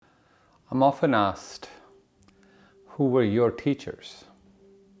I'm often asked, who were your teachers?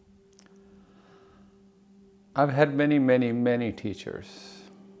 I've had many teachers.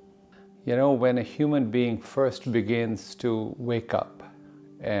 You know, when a human being first begins to wake up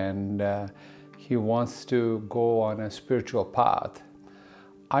and he wants to go on a spiritual path,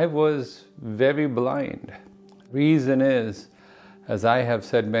 I was very blind. Reason is, as I have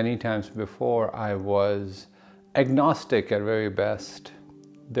said many times before, I was agnostic at very best.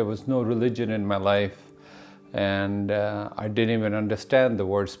 There was no religion in my life, and I didn't even understand the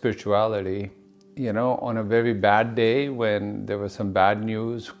word spirituality. You know, on a very bad day when there was some bad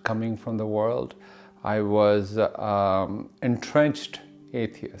news coming from the world, I was entrenched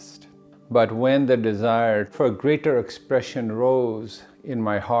atheist. But when the desire for greater expression rose in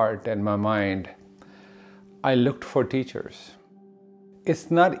my heart and my mind, I looked for teachers.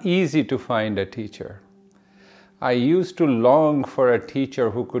 It's not easy to find a teacher. I used to long for a teacher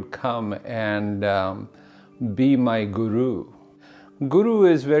who could come and be my guru. Guru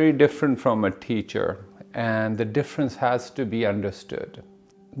is very different from a teacher, and the difference has to be understood.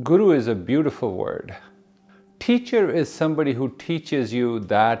 Guru is a beautiful word. Teacher is somebody who teaches you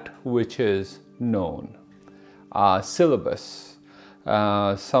that which is known. Syllabus,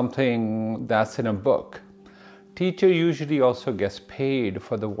 something that's in a book. Teacher usually also gets paid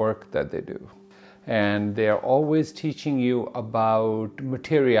for the work that they do. And they're always teaching you about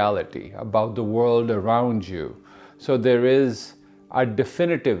materiality, about the world around you. So there is a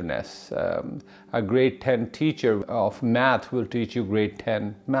definitiveness. A grade 10 teacher of math will teach you grade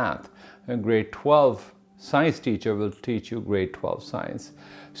 10 math. A grade 12 science teacher will teach you grade 12 science.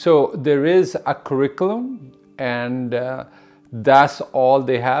 So there is a curriculum, and that's all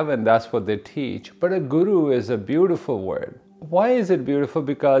they have, and that's what they teach. But a guru is a beautiful word. Why is it beautiful?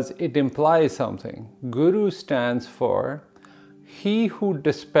 Because it implies something. Guru stands for he who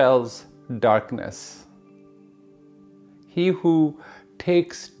dispels darkness. He who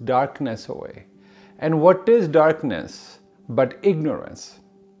takes darkness away. And what is darkness but ignorance?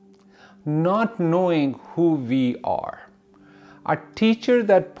 Not knowing who we are. A teacher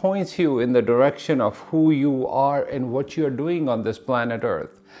that points you in the direction of who you are and what you're doing on this planet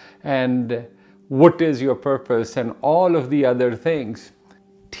Earth, and what is your purpose and all of the other things.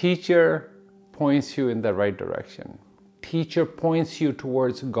 Teacher points you in the right direction. Teacher points you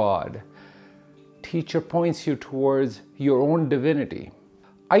towards God. Teacher points you towards your own divinity.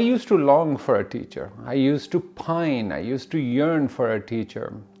 I used to long for a teacher. I used to pine. I used to yearn for a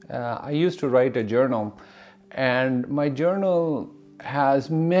teacher. I used to write a journal, and my journal has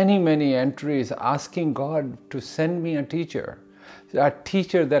many entries asking God to send me a teacher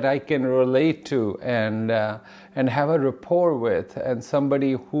that I can relate to and have a rapport with, and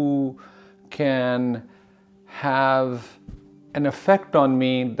somebody who can have an effect on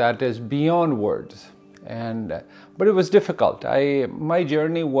me that is beyond words. But it was difficult. My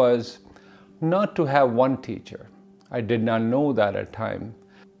journey was not to have one teacher. I did not know that at the time.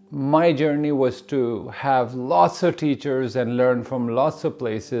 My journey was to have lots of teachers and learn from lots of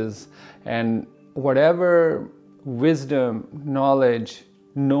places, and whatever wisdom, knowledge,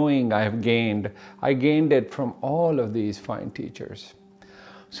 knowing I gained it from all of these fine teachers.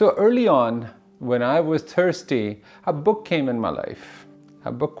 So early on, when I was thirsty, a book came in my life.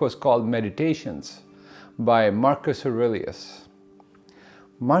 A book was called Meditations by Marcus Aurelius.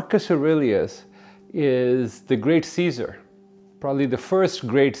 Marcus Aurelius is the great Caesar, probably the first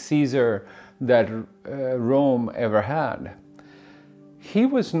great Caesar that Rome ever had. He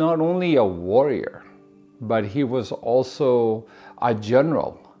was not only a warrior, but he was also a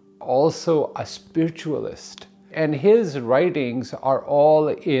general, also a spiritualist. And his writings are all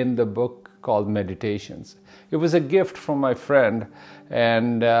in the book called Meditations. It was a gift from my friend,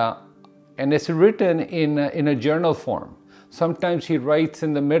 and it's written in a journal form. Sometimes he writes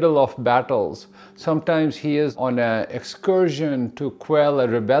in the middle of battles. Sometimes he is on an excursion to quell a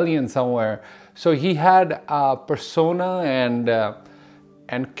rebellion somewhere. So he had a persona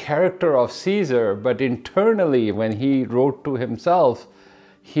and character of Caesar, but internally, when he wrote to himself,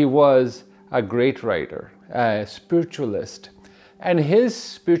 he was a great writer, a spiritualist. And his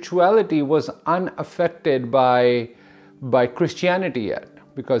spirituality was unaffected by Christianity yet,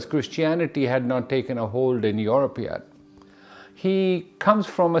 because Christianity had not taken a hold in Europe yet. He comes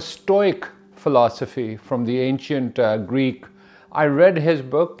from a Stoic philosophy from the ancient Greek. I read his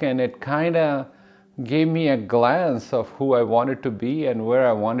book, and it kind of gave me a glance of who I wanted to be and where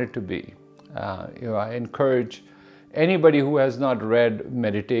I wanted to be. I encourage anybody who has not read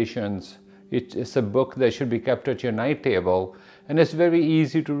Meditations. It's a book that should be kept at your night table, and it's very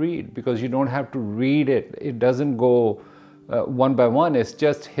easy to read because you don't have to read it. It doesn't go one by one. It's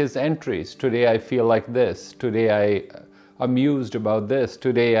just his entries. Today I feel like this. Today I amused about this.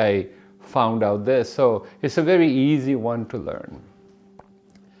 Today I found out this. So it's a very easy one to learn.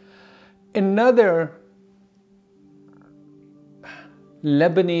 Another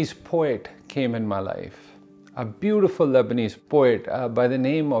Lebanese poet came in my life, a beautiful Lebanese poet by the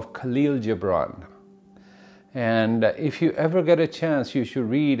name of Khalil Gibran. And if you ever get a chance, you should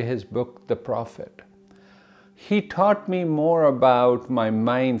read his book, The Prophet. He taught me more about my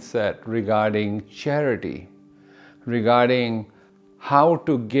mindset regarding charity, regarding how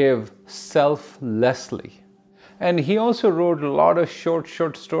to give selflessly. And he also wrote a lot of short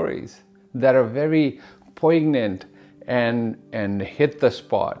stories that are very poignant and hit the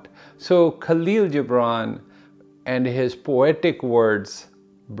spot. So Khalil Gibran and his poetic words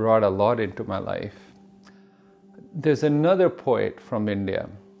brought a lot into my life. There's another poet from India,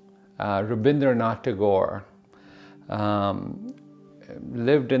 Rabindranath Tagore,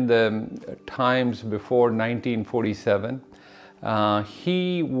 lived in the times before 1947.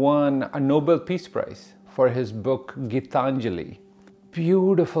 He won a Nobel Peace Prize for his book Gitanjali.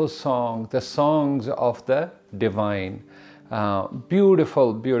 Beautiful song, the songs of the divine.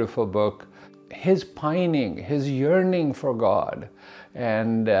 Beautiful, beautiful book. His pining, his yearning for God,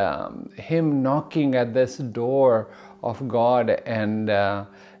 and him knocking at this door of God, and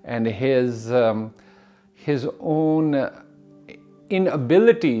his own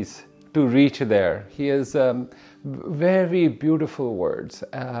inabilities to reach there. He has very beautiful words.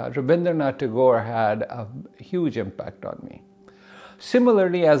 Rabindranath Tagore had a huge impact on me.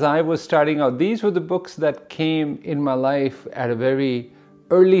 Similarly, as I was starting out, these were the books that came in my life at a very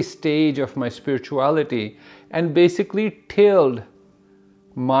early stage of my spirituality and basically tilled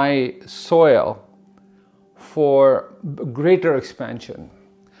my soil for greater expansion.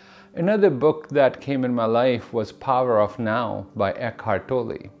 Another book that came in my life was Power of Now by Eckhart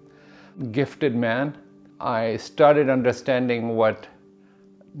Tolle. Gifted man. I started understanding what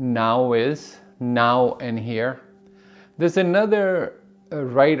now is, now and here. There's another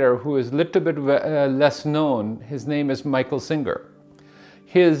writer who is a little bit less known. His name is Michael Singer.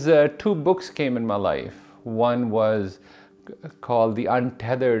 His two books came in my life. One was called The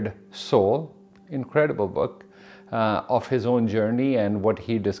Untethered Soul, incredible book of his own journey and what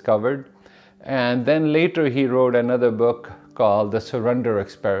he discovered. And then later he wrote another book called The Surrender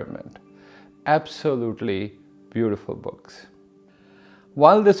Experiment. Absolutely beautiful books.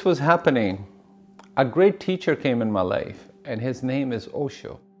 While this was happening, a great teacher came in my life, and his name is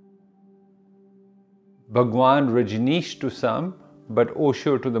Osho. Bhagwan Rajneesh to some, but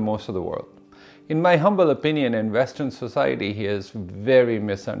Osho to the most of the world. In my humble opinion, in Western society, he is very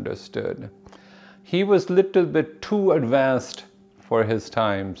misunderstood. He was a little bit too advanced for his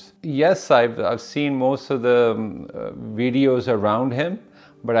times. Yes, I've seen most of the videos around him,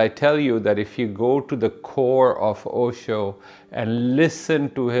 but I tell you that if you go to the core of Osho and listen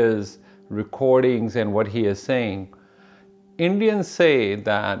to his recordings and what he is saying, Indians say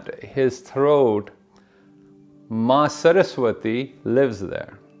that his throat, Ma Saraswati, lives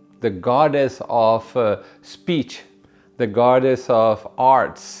there. The goddess of speech, the goddess of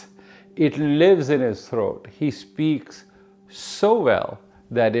arts, it lives in his throat. He speaks so well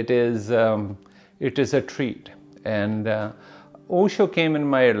that it is a treat. And Osho came in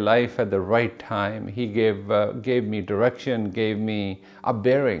my life at the right time. He gave me direction, gave me a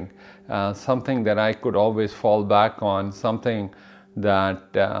bearing, something that I could always fall back on, something that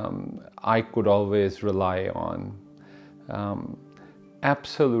I could always rely on.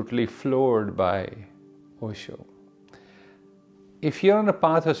 Absolutely floored by Osho. If you're on a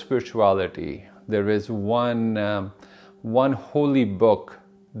path of spirituality, there is one holy book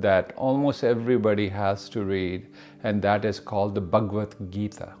that almost everybody has to read, and that is called the Bhagavad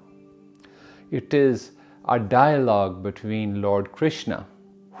Gita. It is a dialogue between Lord Krishna,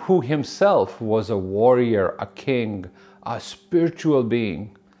 who himself was a warrior, a king, a spiritual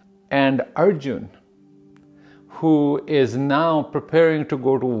being, and Arjun, who is now preparing to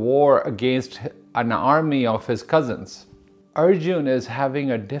go to war against an army of his cousins. Arjun is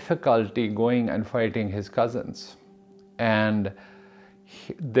having a difficulty going and fighting his cousins. And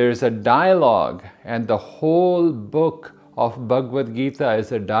there's a dialogue, and the whole book of Bhagavad Gita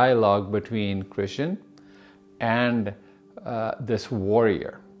is a dialogue between Krishna and this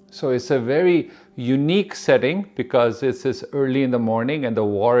warrior. So it's a very unique setting because it's this early in the morning and the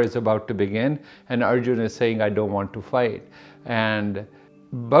war is about to begin, and Arjuna is saying, I don't want to fight. And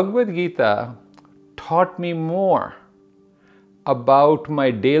Bhagavad Gita taught me more about my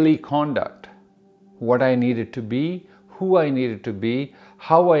daily conduct, what I needed to be, who I needed to be,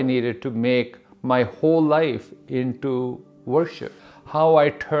 how I needed to make my whole life into worship, how I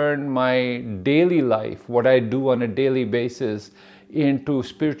turn my daily life, what I do on a daily basis, into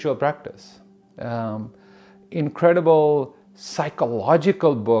spiritual practice. Incredible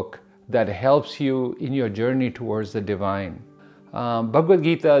psychological book that helps you in your journey towards the divine. Bhagavad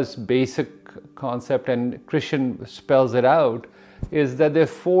Gita's basic concept, and Christian spells it out, is that there are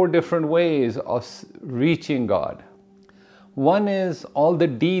 4 different ways of reaching God. One is all the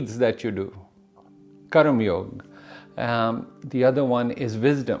deeds that you do, Karma Yoga. The other one is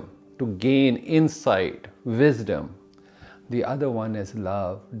wisdom, to gain insight, wisdom. The other one is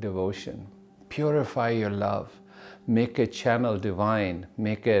love, devotion. Purify your love, make it channel divine,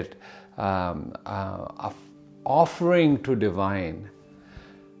 make it a offering to divine.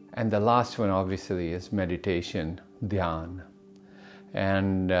 And the last one obviously is meditation, dhyan.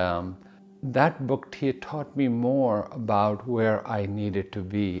 And that book taught me more about where I needed to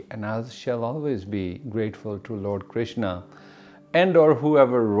be, and I shall always be grateful to Lord Krishna and or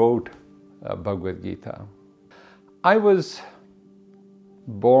whoever wrote Bhagavad Gita. I was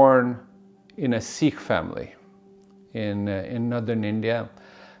born in a Sikh family in northern India.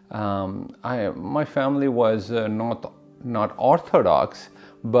 My family was not orthodox,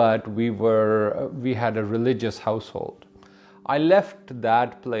 but we had a religious household. I left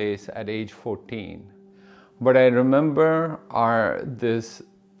that place at age 14, but I remember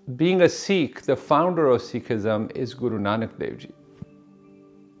being a Sikh, the founder of Sikhism is Guru Nanak Dev Ji.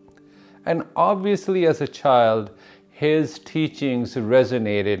 And obviously as a child, his teachings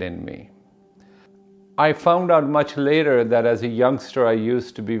resonated in me. I found out much later that as a youngster I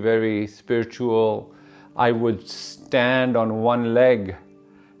used to be very spiritual. I would stand on one leg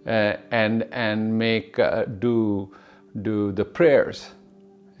and make do the prayers.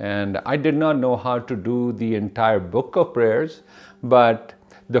 And I did not know how to do the entire book of prayers, but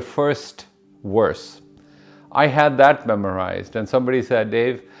the first verse. I had that memorized, and somebody said,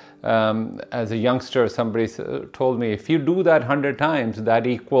 Dave, as a youngster, somebody told me, if you do that 100 times, that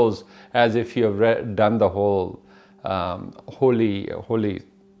equals as if you have done the whole holy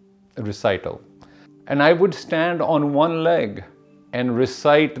recital. And I would stand on one leg and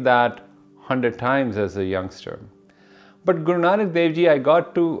recite that 100 times as a youngster. But Guru Nanak Dev Ji, I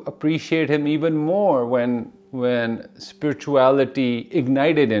got to appreciate him even more when spirituality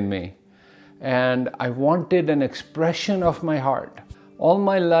ignited in me. And I wanted an expression of my heart. All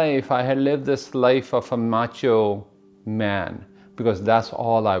my life, I had lived this life of a macho man because that's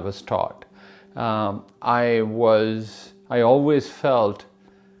all I was taught. I always felt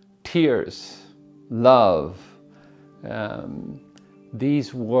tears, love.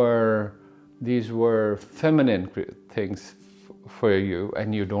 These were feminine things for you,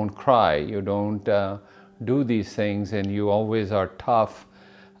 and you don't cry, you don't do these things, and you always are tough.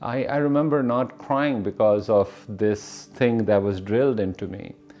 I remember not crying because of this thing that was drilled into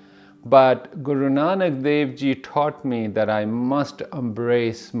me. But Guru Nanak Dev Ji taught me that I must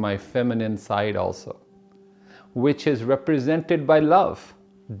embrace my feminine side also, which is represented by love,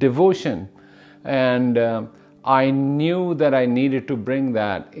 devotion. And I knew that I needed to bring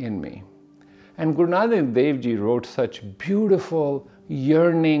that in me. And Guru Nanak Dev Ji wrote such beautiful,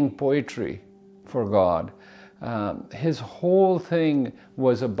 yearning poetry for God. His whole thing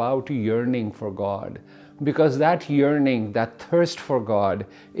was about yearning for God, because that yearning, that thirst for God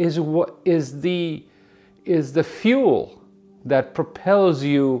is the fuel that propels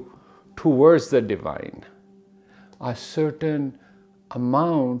you towards the divine. A certain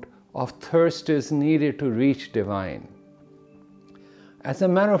amount of thirst is needed to reach divine. As a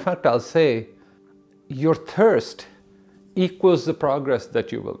matter of fact, I'll say your thirst equals the progress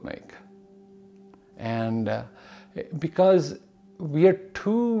that you will make. And because we are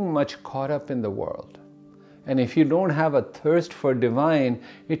too much caught up in the world. And if you don't have a thirst for divine,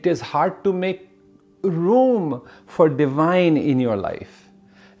 it is hard to make room for divine in your life.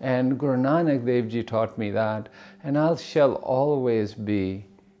 And Guru Nanak Dev Ji taught me that, and I shall always be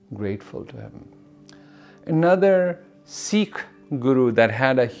grateful to him. Another Sikh Guru that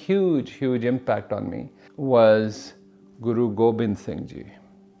had a huge impact on me was Guru Gobind Singh Ji.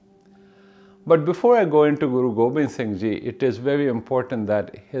 But before I go into Guru Gobind Singh Ji, it is very important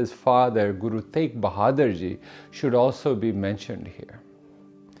that his father, Guru Tegh Bahadur Ji, should also be mentioned here.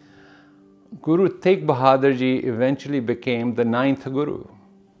 Guru Tegh Bahadur Ji eventually became the 9th Guru.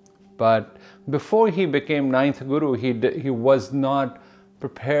 But before he became 9th Guru, he was not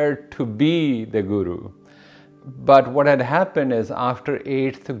prepared to be the Guru. But what had happened is after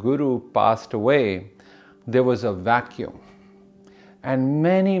 8th Guru passed away, there was a vacuum. And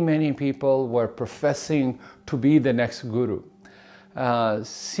many people were professing to be the next Guru.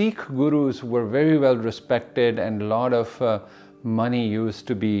 Sikh gurus were very well respected, and a lot of money used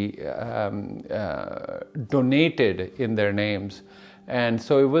to be donated in their names. And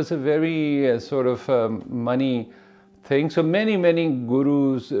so it was a very sort of money thing. So many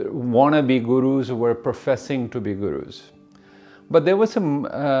gurus, wannabe gurus, were professing to be gurus. But there was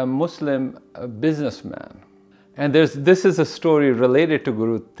a Muslim businessman. And this is a story related to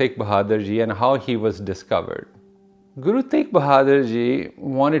Guru Tegh Bahadur Ji and how he was discovered. Guru Tegh Bahadur Ji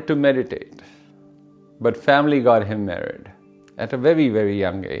wanted to meditate, but family got him married at a very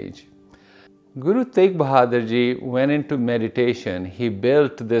young age. Guru Tegh Bahadur Ji went into meditation. He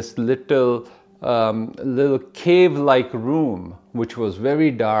built this little cave-like room, which was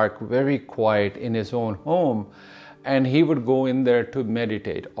very dark, very quiet, in his own home. And he would go in there to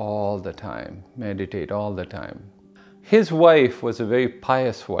meditate all the time. His wife was a very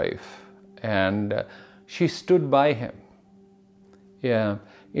pious wife, and she stood by him. Yeah,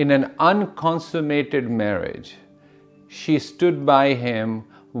 in an unconsummated marriage, she stood by him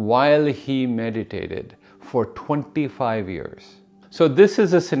while he meditated for 25 years. So this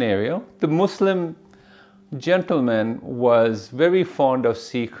is a scenario. The Muslim gentleman was very fond of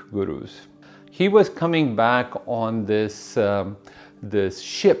Sikh gurus. He was coming back on this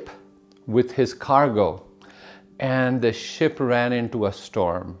ship with his cargo, and the ship ran into a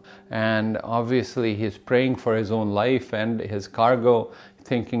storm. And obviously he's praying for his own life and his cargo,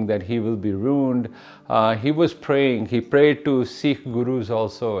 thinking that he will be ruined. He was praying. He prayed to Sikh gurus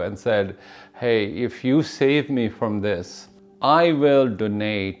also and said, hey, if you save me from this, I will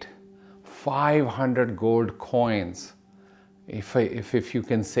donate 500 gold coins if you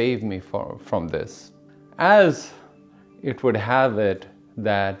can save me from this. As it would have it,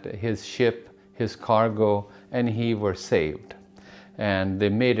 that his ship, his cargo, and he were saved. And they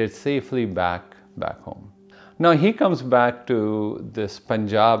made it safely back home. Now he comes back to this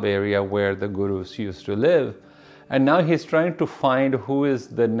Punjab area where the gurus used to live, and now he's trying to find who is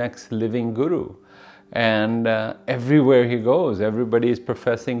the next living guru. And everywhere he goes, everybody is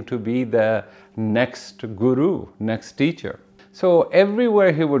professing to be the next guru, next teacher. So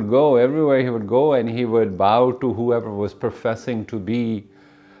everywhere he would go, and he would bow to whoever was professing to be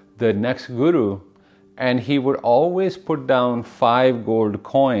the next guru, and he would always put down 5 gold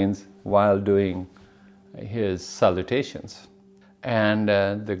coins while doing his salutations. And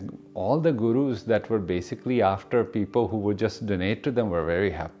all the gurus that were basically after people who would just donate to them were very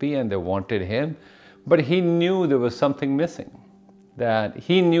happy, and they wanted him. But he knew there was something missing, that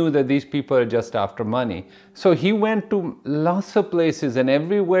he knew that these people are just after money. So he went to lots of places, and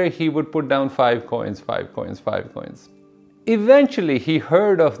everywhere he would put down 5 coins, 5 coins, 5 coins. Eventually he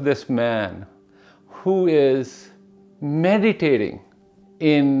heard of this man who is meditating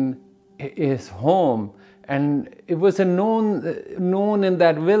in his home, and it was known in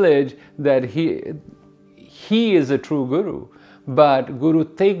that village that he is a true guru. But Guru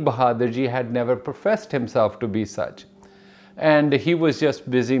Tegh Bahadur Ji had never professed himself to be such. And he was just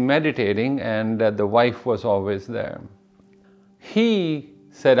busy meditating, and the wife was always there. He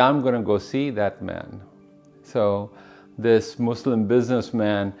said, I'm going to go see that man. So this Muslim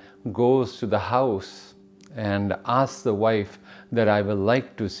businessman goes to the house and asks the wife that I would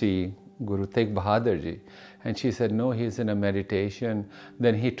like to see Guru Tegh Bahadur Ji. And she said, no, he's in a meditation.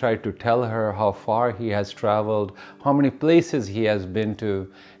 Then he tried to tell her how far he has traveled, how many places he has been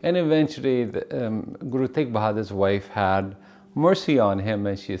to. And eventually Guru Tegh Bahadur's wife had mercy on him,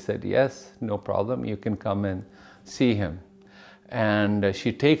 and she said, yes, no problem, you can come and see him. And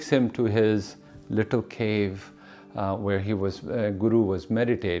she takes him to his little cave where Guru was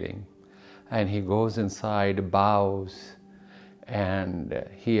meditating. And he goes inside, bows, and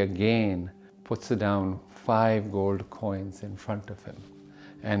he again puts down 5 gold coins in front of him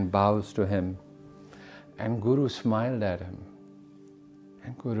and bows to him. And Guru smiled at him.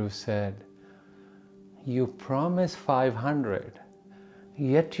 And Guru said, you promise 500,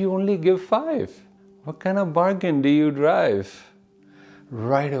 yet you only give 5. What kind of bargain do you drive?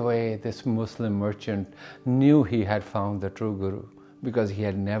 Right away, this Muslim merchant knew he had found the true Guru, because he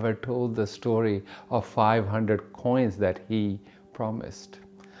had never told the story of 500 coins that he promised.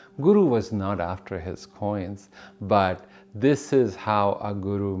 Guru was not after his coins, but this is how a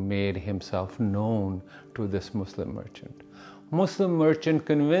guru made himself known to this Muslim merchant. Muslim merchant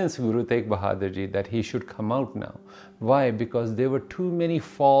convinced Guru Tegh Bahadur Ji that he should come out now. Why? Because there were too many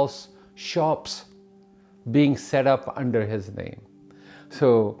false shops being set up under his name.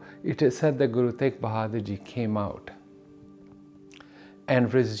 So it is said that Guru Tegh Bahadur Ji came out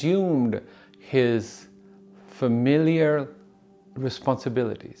and resumed his familiar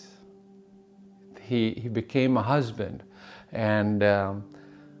responsibilities. He became a husband, And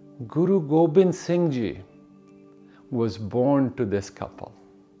Guru Gobind Singh Ji was born to this couple.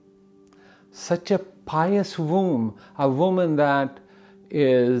 Such a pious womb, a woman that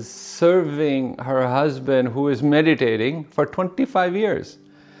is serving her husband who is meditating for 25 years.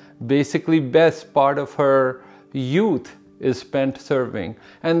 Basically, best part of her youth is spent serving.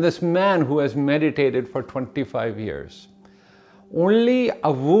 And this man who has meditated for 25 years. Only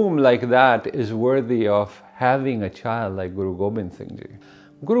a womb like that is worthy of having a child like Guru Gobind Singh Ji.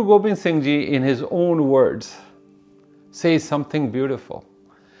 Guru Gobind Singh Ji, in his own words, says something beautiful.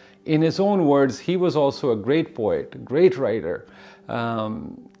 In his own words, he was also a great poet, great writer,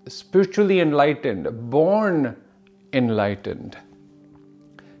 spiritually enlightened, born enlightened.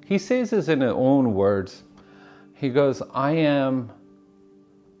 He says this in his own words. He goes, I am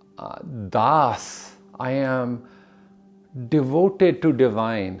Das, I am devoted to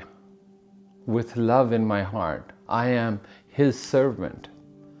divine with love in my heart. I am his servant.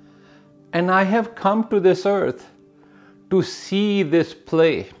 And I have come to this earth to see this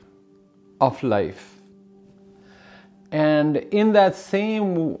play of life. And in that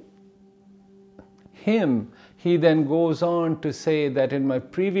same hymn, he then goes on to say that in my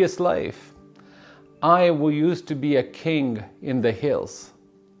previous life, I used to be a king in the hills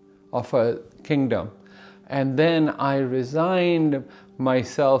of a kingdom. And then I resigned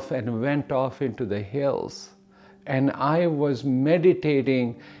myself and went off into the hills. And I was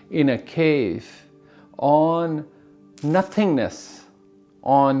meditating in a cave on nothingness,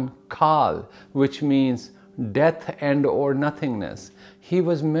 on Kal, which means death and or nothingness. He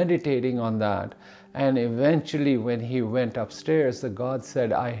was meditating on that. And eventually when he went upstairs, the God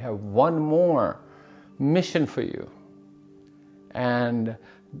said, I have one more mission for you. And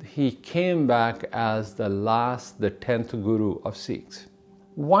he came back as the 10th Guru of Sikhs.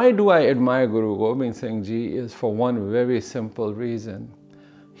 Why do I admire Guru Gobind Singh Ji is for one very simple reason.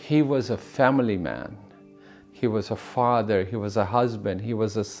 He was a family man. He was a father, he was a husband, he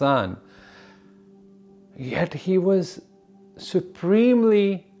was a son. Yet he was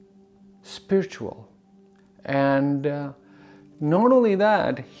supremely spiritual. And not only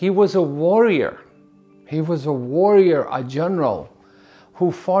that, he was a warrior. He was a warrior, a general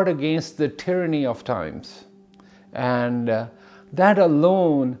who fought against the tyranny of times. And that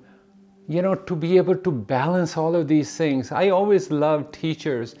alone, to be able to balance all of these things. I always loved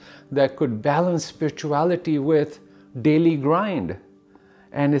teachers that could balance spirituality with daily grind.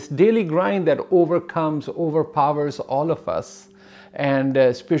 And it's daily grind that overpowers all of us.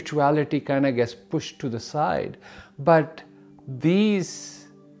 And spirituality kind of gets pushed to the side. But these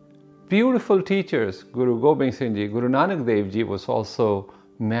beautiful teachers, Guru Gobind Singh Ji, Guru Nanak Dev Ji was also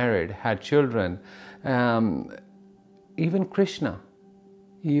married, had children. Even Krishna,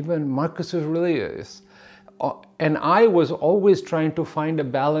 even Marcus Aurelius. And I was always trying to find a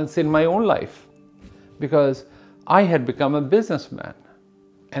balance in my own life because I had become a businessman.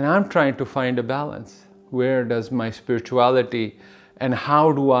 And I'm trying to find a balance. Where does my spirituality and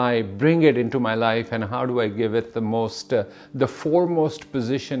how do I bring it into my life and how do I give it the foremost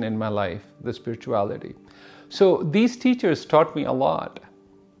position in my life, the spirituality. So these teachers taught me a lot.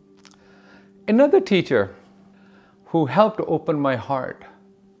 Another teacher who helped open my heart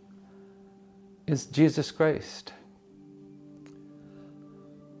is Jesus Christ.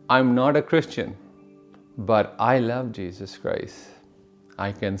 I'm not a Christian, but I love Jesus Christ.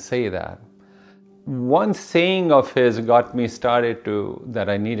 I can say that. One saying of his got me started that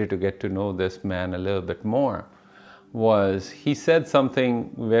I needed to get to know this man a little bit more was he said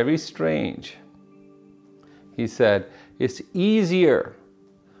something very strange. He said, it's easier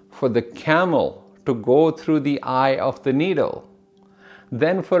for the camel to go through the eye of the needle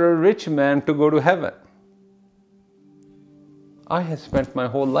than for a rich man to go to heaven. I have spent my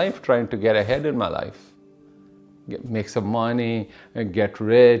whole life trying to get ahead in my life. Make some money, get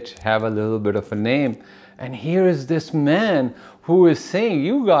rich, have a little bit of a name. And here is this man who is saying,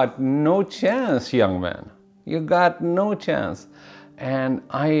 you got no chance, young man. You got no chance. And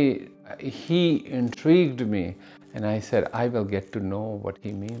he intrigued me. And I said, I will get to know what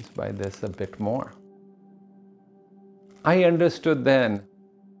he means by this a bit more. I understood then,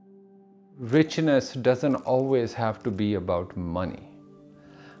 richness doesn't always have to be about money.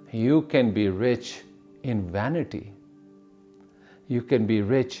 You can be rich in vanity. You can be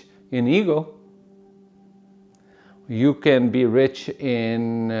rich in ego. You can be rich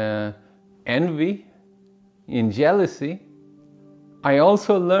in envy, in jealousy. I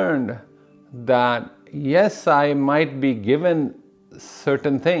also learned that yes, I might be given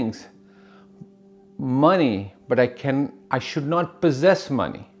certain things, money, but I should not possess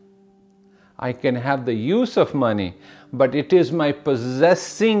money. I can have the use of money, but it is my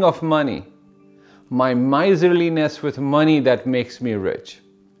possessing of money, my miserliness with money that makes me rich.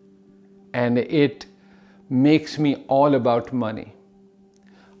 And it makes me all about money.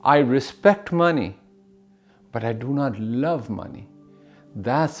 I respect money, but I do not love money.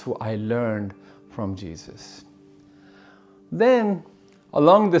 That's what I learned from Jesus. Then,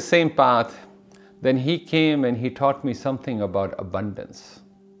 along the same path, then he came and he taught me something about abundance.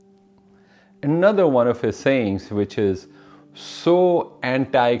 Another one of his sayings, which is so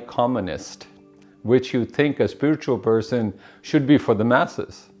anti-communist, which you think a spiritual person should be for the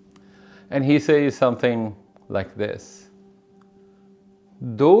masses. And he says something like this: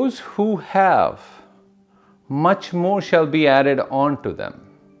 those who have, much more shall be added on to them.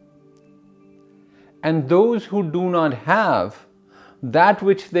 And those who do not have, that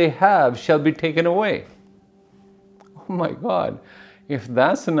which they have shall be taken away. Oh my God, if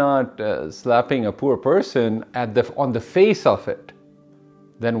that's not slapping a poor person on the face of it,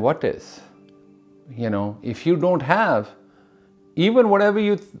 then what is? If you don't have, even whatever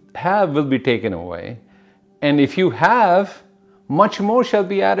you have will be taken away. And if you have, much more shall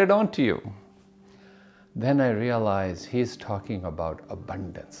be added on to you. Then I realized he's talking about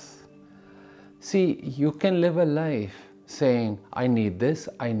abundance. See, you can live a life saying, I need this,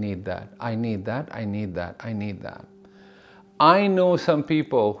 I need that, I need that, I need that, I need that. I know some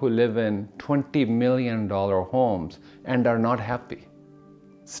people who live in $20 million homes and are not happy,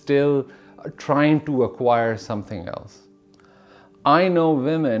 still trying to acquire something else. I know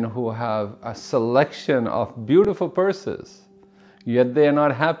women who have a selection of beautiful purses, yet they are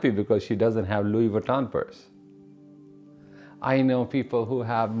not happy because she doesn't have Louis Vuitton purse. I know people who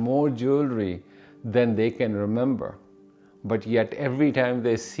have more jewelry than they can remember, but yet every time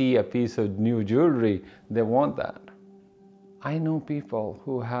they see a piece of new jewelry, they want that. I know people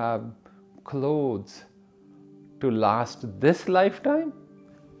who have clothes to last this lifetime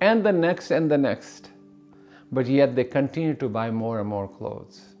and the next, but yet they continue to buy more and more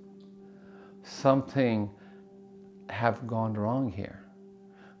clothes. Something have gone wrong here.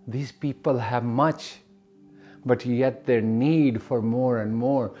 These people have much, but yet their need for more and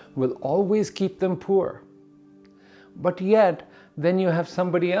more will always keep them poor. But yet, then you have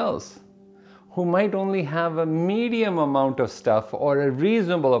somebody else who might only have a medium amount of stuff or a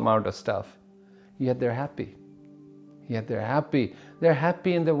reasonable amount of stuff, yet they're happy. They're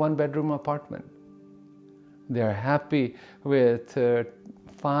happy in the one-bedroom apartment. They're happy with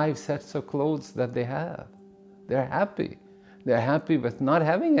 5 sets of clothes that they have. They're happy. They're happy with not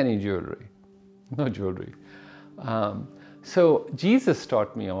having any jewelry. No jewelry. So Jesus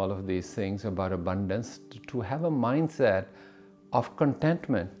taught me all of these things about abundance, to have a mindset of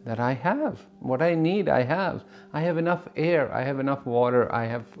contentment, that I have what I need. I have enough air, I have enough water, I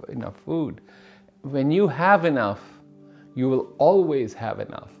have enough food. When you have enough, you will always have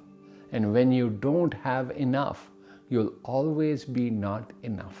enough. And when you don't have enough, you'll always be not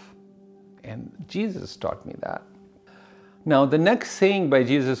enough. And Jesus taught me that. Now, the next saying by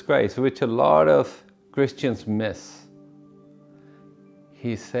Jesus Christ, which a lot of Christians miss,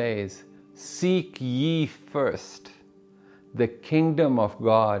 he says, "Seek ye first the kingdom of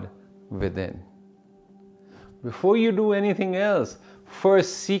God within." Before you do anything else,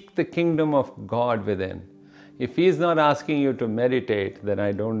 first seek the kingdom of God within. If he's not asking you to meditate, then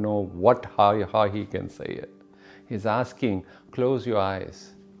I don't know how he can say it. He's asking, close your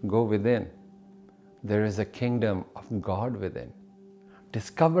eyes, go within. There is a kingdom of God within.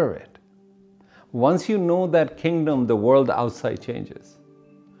 Discover it. Once you know that kingdom, the world outside changes.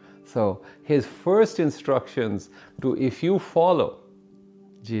 So his first instructions if you follow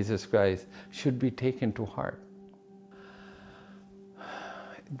Jesus Christ, should be taken to heart.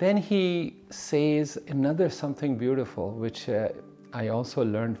 Then he says another something beautiful, which I also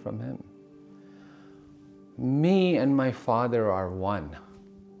learned from him. Me and my Father are one.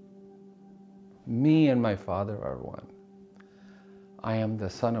 Me and my Father are one. I am the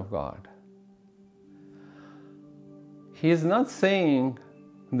Son of God. He is not saying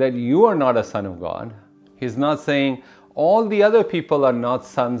that you are not a son of God. He is not saying all the other people are not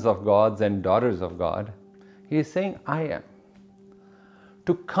sons of God and daughters of God. He is saying, I am.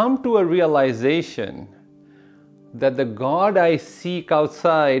 To come to a realization that the God I seek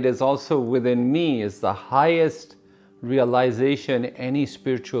outside is also within me is the highest realization any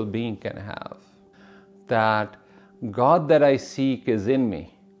spiritual being can have. That God that I seek is in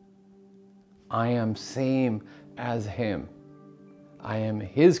me. I am same as Him. I am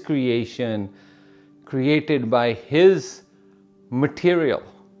His creation, created by His material.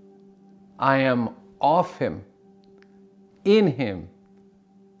 I am of Him, in Him,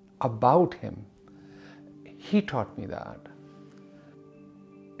 about Him. He taught me that.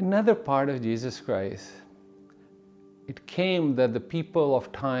 Another part of Jesus Christ, it came that the people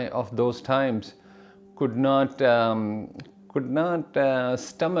of those times could not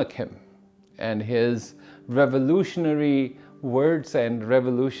stomach Him and His revolutionary words and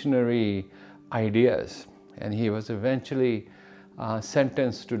revolutionary ideas. And He was eventually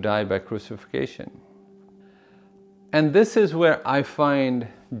sentenced to die by crucifixion. And this is where I find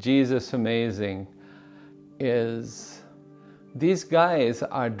Jesus amazing, is these guys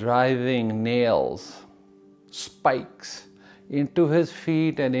are driving nails, spikes, into His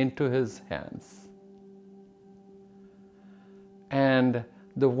feet and into His hands. And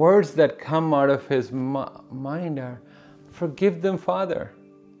the words that come out of His mind are, "Forgive them, Father,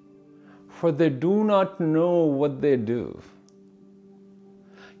 for they do not know what they do."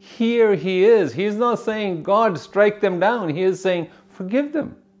 Here He is. He's not saying, "God, strike them down." He is saying, "Forgive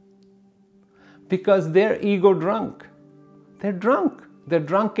them." Because they're ego drunk. They're drunk. They're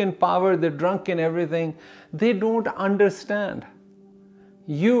drunk in power. They're drunk in everything. They don't understand.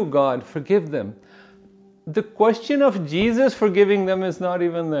 You, God, forgive them. The question of Jesus forgiving them is not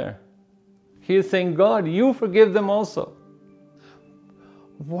even there. He is saying, "God, you forgive them also."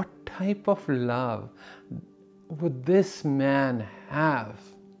 What type of love would this man have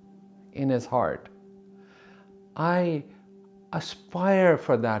in his heart? I aspire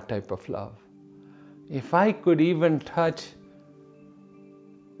for that type of love. If I could even touch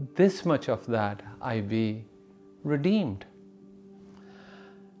this much of that, I'd be redeemed.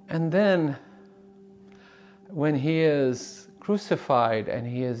 And then when He is crucified and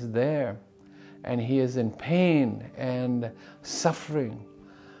He is there and He is in pain and suffering,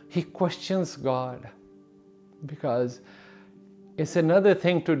 He questions God, because it's another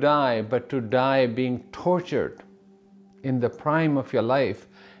thing to die, but to die being tortured in the prime of your life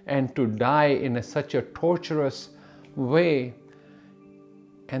and to die in such a torturous way.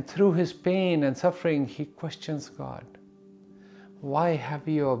 And through His pain and suffering, He questions God. Why have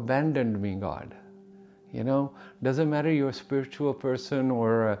you abandoned me, God? Doesn't matter you're a spiritual person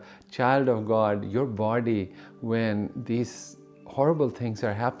or a child of God, your body, when these horrible things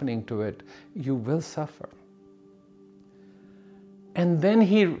are happening to it, you will suffer. And then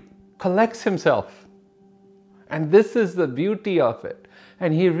He collects Himself. And this is the beauty of it.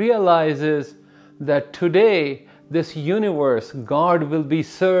 And He realizes that today, this universe, God will be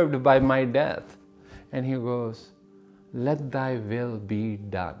served by my death. And He goes, "Let thy will be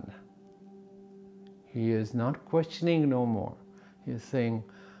done." He is not questioning no more. He is saying,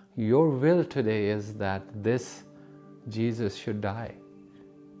 your will today is that this Jesus should die.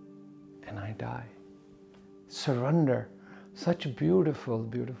 And I die. Surrender. Such beautiful,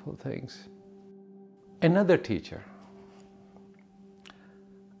 beautiful things. Another teacher.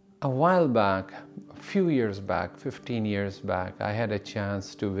 A while back, a few years back, 15 years back, I had a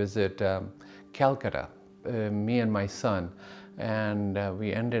chance to visit Calcutta, me and my son. And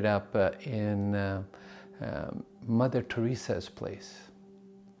we ended up in Mother Teresa's place,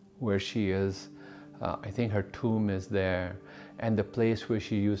 where she is. I think her tomb is there, and the place where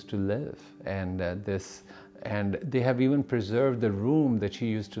she used to live. And they have even preserved the room that she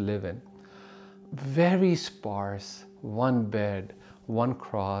used to live in. Very sparse, one bed, one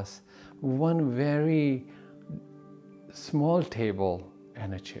cross, one very small table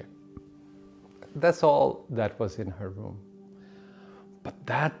and a chair. That's all that was in her room. But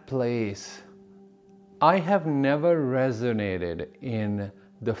that place, I have never resonated in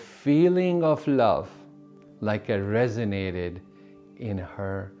the feeling of love like I resonated in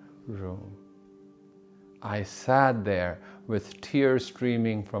her room. I sat there with tears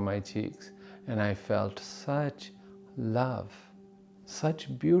streaming from my cheeks, and I felt such love,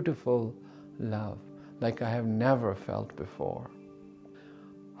 such beautiful love, like I have never felt before.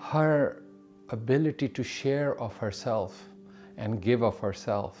 Her ability to share of herself and give of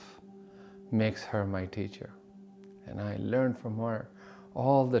herself makes her my teacher. And I learn from her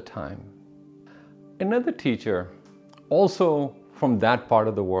all the time. Another teacher, also from that part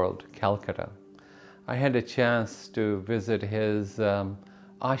of the world, Calcutta, I had a chance to visit his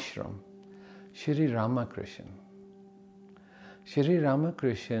ashram, Sri Ramakrishna. Sri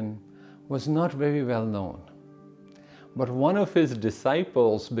Ramakrishna was not very well known, but one of his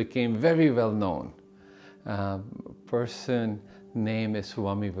disciples became very well known. Person name is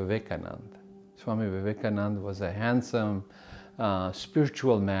Swami Vivekananda. Swami Vivekananda was a handsome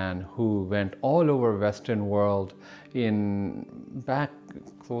spiritual man who went all over Western world back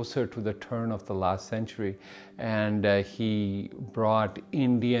closer to the turn of the last century, and he brought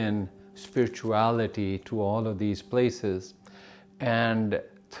Indian spirituality to all of these places. And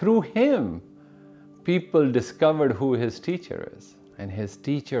Through him, people discovered who his teacher is. And his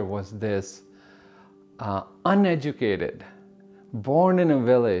teacher was this uneducated, born in a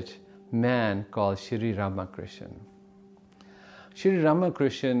village man called Sri Ramakrishnan. Sri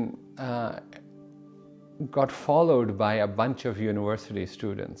Ramakrishnan got followed by a bunch of university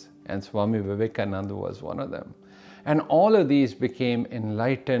students, and Swami Vivekananda was one of them. And all of these became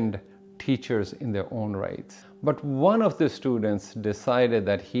enlightened teachers in their own rights. But one of the students decided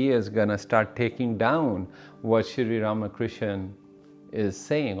that he is going to start taking down what Sri Ramakrishnan is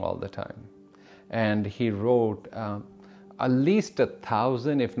saying all the time. And he wrote at least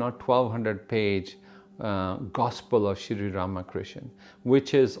 1,000, if not 1,200 page Gospel of Sri Ramakrishnan,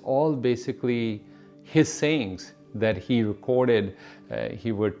 which is all basically his sayings that he recorded.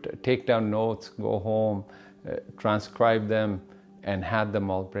 He would take down notes, go home, transcribe them, and had them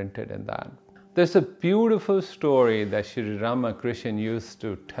all printed in that. There's a beautiful story that Sri Ramakrishnan used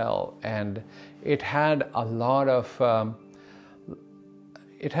to tell, and it had a lot of,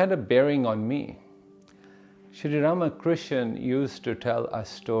 it had a bearing on me. Sri Ramakrishnan used to tell a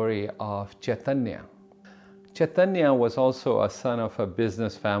story of Chaitanya. Chaitanya was also a son of a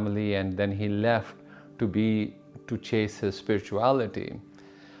business family, and then he left to chase his spirituality.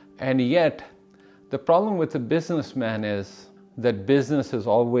 And yet, the problem with a businessman is that business is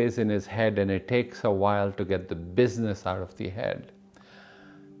always in his head, and it takes a while to get the business out of the head.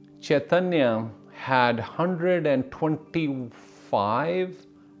 Chaitanya had 125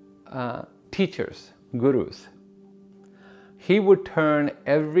 teachers, gurus. He would turn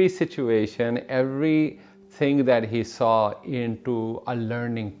every situation, everything that he saw into a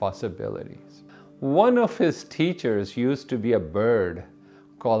learning possibilities. One of his teachers used to be a bird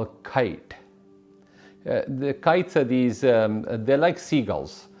called kite. The kites are these, they're like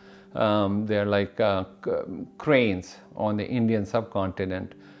seagulls. They're like cranes on the Indian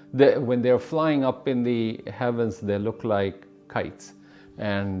subcontinent. When they're flying up in the heavens, they look like kites.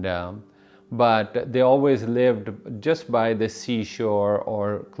 But they always lived just by the seashore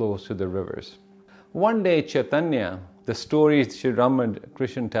or close to the rivers. One day Chaitanya, the story Sri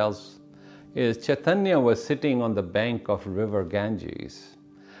Ramakrishnan tells, is Chaitanya was sitting on the bank of river Ganges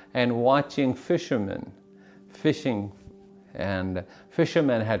and watching fishermen fishing, and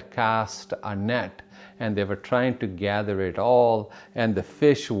fishermen had cast a net and they were trying to gather it all, and the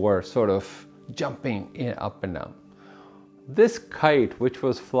fish were sort of jumping up and down. This kite, which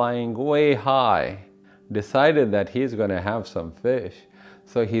was flying way high, decided that he's going to have some fish.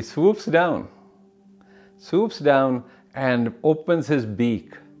 So he swoops down and opens his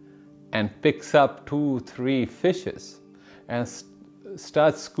beak and picks up 2-3 fishes and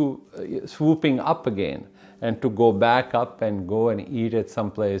starts swooping up again, and to go back up and go and eat it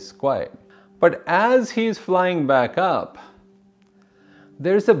someplace quiet. But as he's flying back up,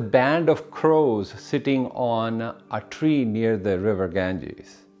 there's a band of crows sitting on a tree near the river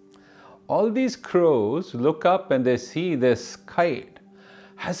Ganges. All these crows look up and they see this kite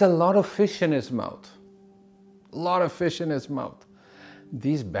has a lot of fish in his mouth. A lot of fish in his mouth.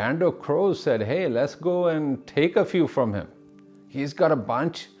 These band of crows said, hey, let's go and take a few from him. He's got a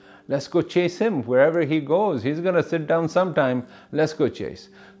bunch. Let's go chase him wherever he goes. He's going to sit down sometime. Let's go chase.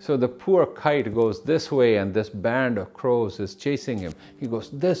 So the poor kite goes this way, and this band of crows is chasing him. He goes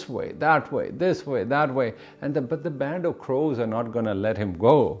this way, that way, this way, that way. But the band of crows are not going to let him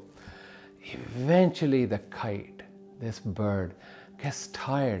go. Eventually the kite, this bird, gets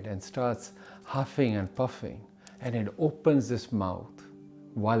tired and starts huffing and puffing. And it opens its mouth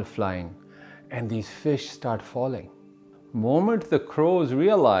while flying, and these fish start falling. Moment the crows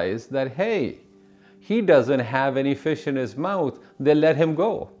realize that, hey, he doesn't have any fish in his mouth, they let him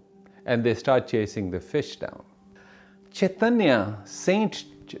go, and they start chasing the fish down. Chaitanya, Saint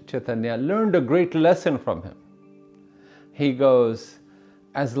Chaitanya, learned a great lesson from him. He goes,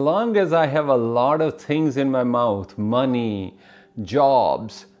 as long as I have a lot of things in my mouth, money,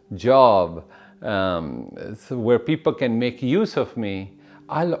 job, where people can make use of me,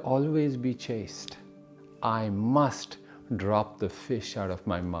 I'll always be chased. I must drop the fish out of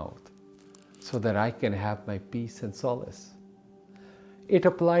my mouth so that I can have my peace and solace. It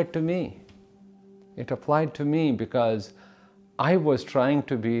applied to me. It applied to me because I was trying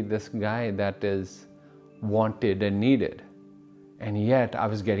to be this guy that is wanted and needed. And yet I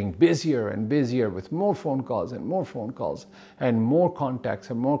was getting busier and busier with more phone calls and more phone calls and more contacts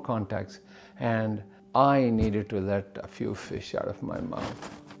and more contacts. And I needed to let a few fish out of my mouth.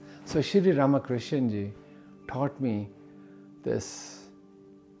 So Sri Ramakrishnan Ji taught me this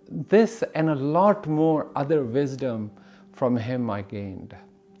and a lot more other wisdom from him I gained.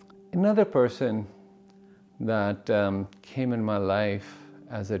 Another person that came in my life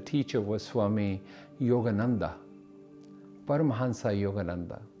as a teacher was Swami Yogananda, Paramahansa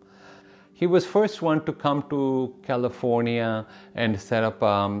Yogananda. He was first one to come to California and set up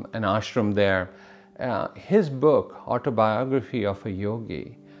an ashram there. His book, Autobiography of a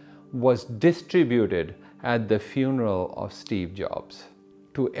Yogi, was distributed at the funeral of Steve Jobs.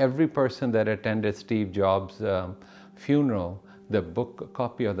 To every person that attended Steve Jobs' funeral, a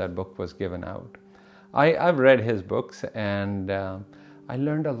copy of that book was given out. I've read his books and I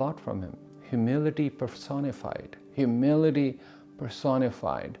learned a lot from him. Humility personified. Humility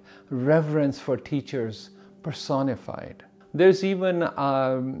personified. Reverence for teachers personified. There's even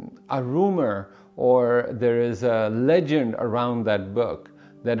a rumor, or there is a legend around that book,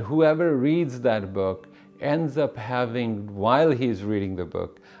 that whoever reads that book ends up having, while he's reading the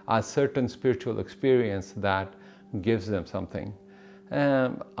book, a certain spiritual experience that gives them something.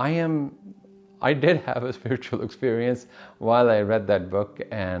 I did have a spiritual experience while I read that book,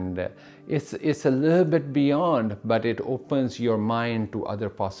 and it's a little bit beyond, but it opens your mind to other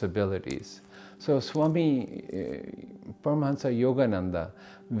possibilities. So Swami Paramahansa Yogananda,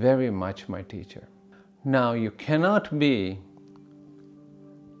 very much my teacher. Now, you cannot be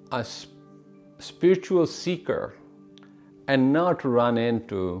a spiritual seeker and not run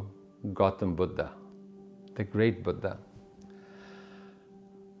into Gautam Buddha, the great Buddha.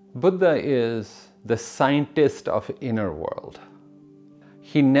 Buddha is the scientist of inner world.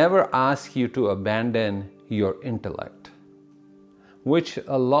 He never asks you to abandon your intellect, which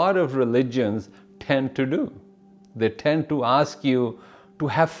a lot of religions tend to do. They tend to ask you to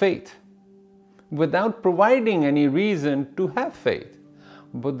have faith without providing any reason to have faith.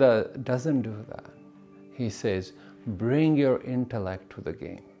 Buddha doesn't do that. He says, bring your intellect to the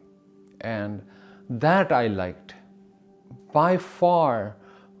game. And that I liked. By far,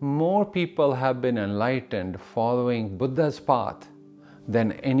 more people have been enlightened following Buddha's path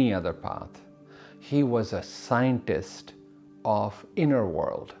than any other path. He was a scientist of inner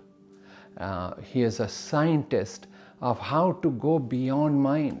world. He is a scientist of how to go beyond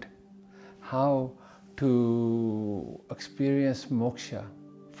mind, how to experience moksha,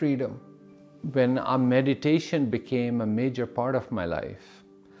 freedom. When a meditation became a major part of my life,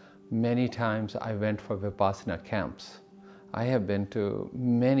 many times I went for Vipassana camps. I have been to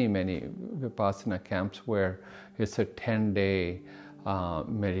many Vipassana camps where it's a 10-day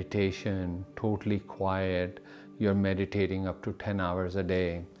meditation, totally quiet. You're meditating up to 10 hours a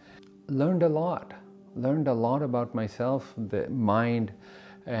day. Learned a lot about myself, the mind,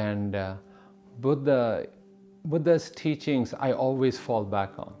 and Buddha's teachings I always fall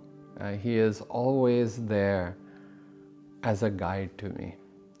back on. He is always there as a guide to me.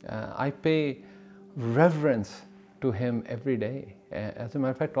 I pay reverence to him every day. As a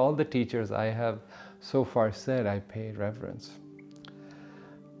matter of fact, all the teachers I have so far said, I pay reverence.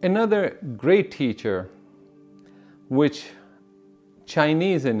 Another great teacher, which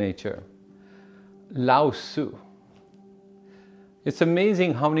Chinese in nature, Lao Tzu. It's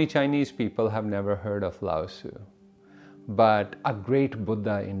amazing how many Chinese people have never heard of Lao Tzu, but a great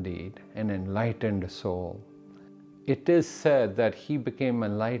Buddha indeed, an enlightened soul. It is said that he became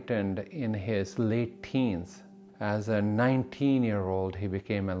enlightened in his late teens. As a 19-year-old, he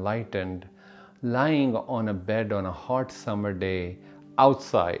became enlightened lying on a bed on a hot summer day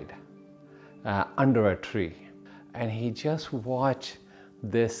outside under a tree. And he just watched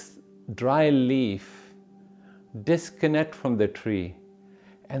this dry leaf disconnect from the tree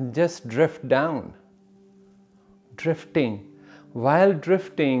and just drift down. Drifting. While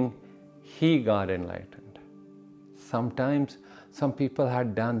drifting, he got enlightened. Sometimes some people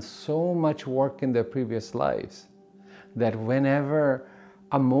had done so much work in their previous lives that whenever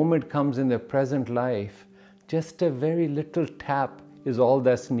a moment comes in their present life, just a very little tap is all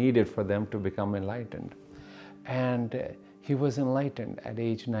that's needed for them to become enlightened. And he was enlightened at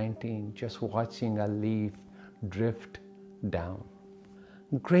age 19, just watching a leaf drift down.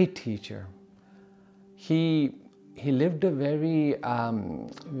 Great teacher. He lived a very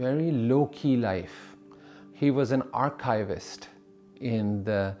low-key life. He was an archivist in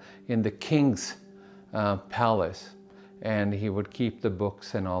the king's palace, and he would keep the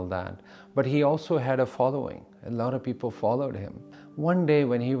books and all that. But he also had a following. A lot of people followed him. One day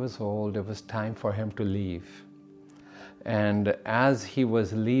when he was old, it was time for him to leave. And as he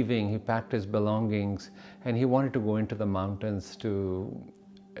was leaving, he packed his belongings and he wanted to go into the mountains to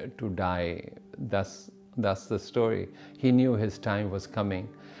die. That's the story. He knew his time was coming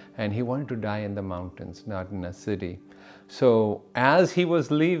and he wanted to die in the mountains, not in a city. So as he was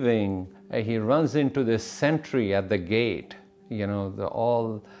leaving, he runs into this sentry at the gate. You know,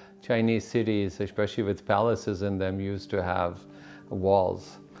 all Chinese cities, especially with palaces in them, used to have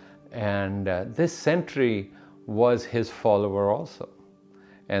walls. And this sentry was his follower also.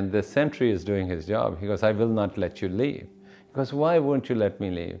 And the sentry is doing his job. He goes, I will not let you leave. He goes, why won't you let me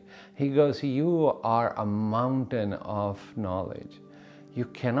leave? He goes, you are a mountain of knowledge. You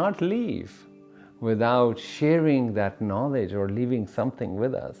cannot leave without sharing that knowledge or leaving something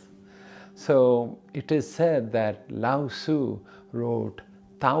with us. So it is said that Lao Tzu wrote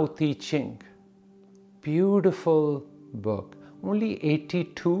Tao Te Ching, beautiful book, only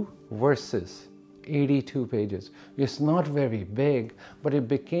 82 verses, 82 pages. It's not very big, but it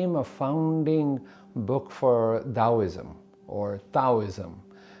became a founding book for Taoism or Taoism.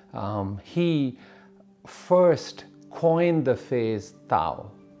 He first coined the phrase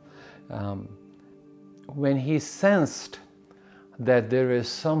Tao. When he sensed that there is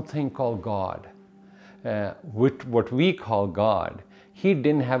something called God, what we call God, he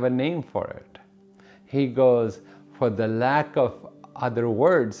didn't have a name for it. He goes, for the lack of other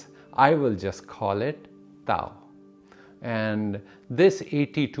words, I will just call it Tao. And this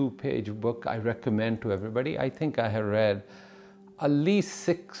 82-page book I recommend to everybody. I think I have read at least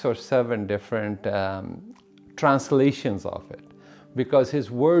 6 or 7 different translations of it, because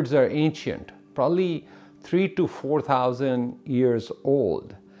his words are ancient, probably 3,000 to 4,000 years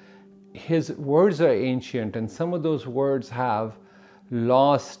old. His words are ancient, and some of those words have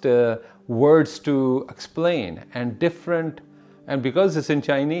lost words to explain and different. And because it's in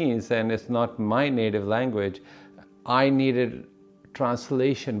Chinese and it's not my native language, I needed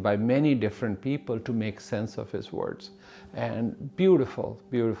translation by many different people to make sense of his words. And beautiful,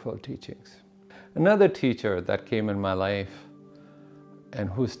 beautiful teachings. Another teacher that came in my life and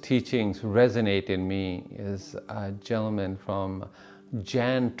whose teachings resonate in me is a gentleman from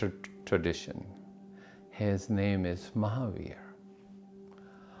Jain tradition. His name is Mahavir.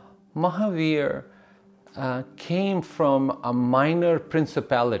 Mahavir came from a minor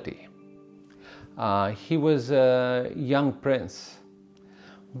principality. He was a young prince,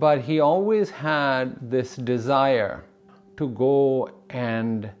 but he always had this desire to go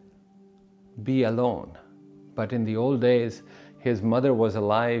and be alone. But in the old days, his mother was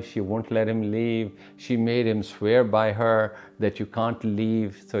alive, she won't let him leave. She made him swear by her that you can't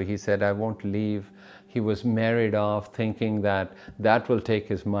leave. So he said, I won't leave. He was married off, thinking that that will take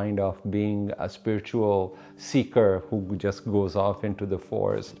his mind off being a spiritual seeker who just goes off into the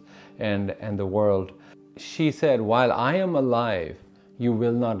forest and the world. She said, while I am alive, you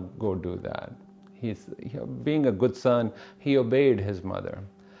will not go do that. Being a good son, he obeyed his mother.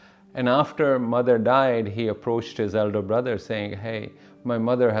 And after mother died, he approached his elder brother saying, hey, my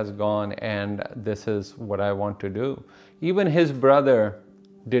mother has gone and this is what I want to do. Even his brother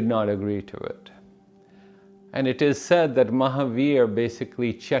did not agree to it. And it is said that Mahavir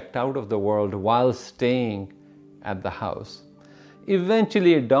basically checked out of the world while staying at the house.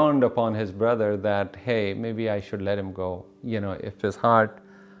 Eventually it dawned upon his brother that, hey, maybe I should let him go. If his heart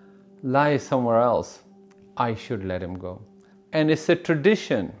lies somewhere else, I should let him go. And it's a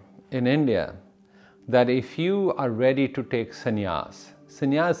tradition in India that if you are ready to take sannyas,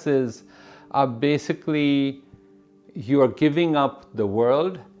 sannyas is basically you are giving up the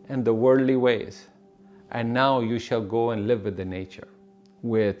world and the worldly ways, and now you shall go and live with the nature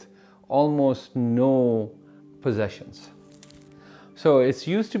with almost no possessions. So it's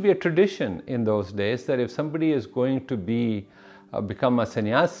used to be a tradition in those days that if somebody is going to become a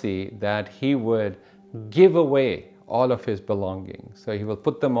sannyasi, that he would give away all of his belongings. So he will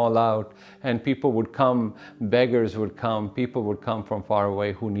put them all out, and people would come, beggars would come, people would come from far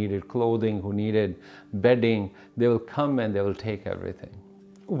away who needed clothing, who needed bedding. They will come and they will take everything.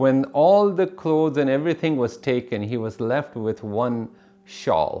 When all the clothes and everything was taken, he was left with one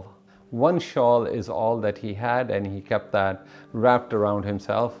shawl. One shawl is all that he had, and he kept that wrapped around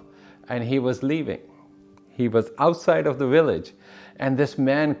himself, and he was leaving. He was outside of the village, and this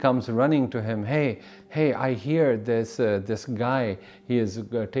man comes running to him. Hey, I hear this guy, he is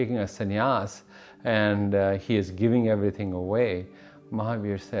taking a sannyas, and he is giving everything away.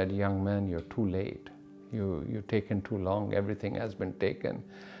 Mahavir said, young man, you're too late. You've taken too long, everything has been taken.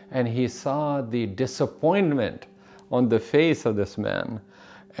 And he saw the disappointment on the face of this man.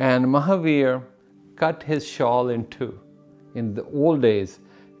 And Mahavir cut his shawl in two. In the old days,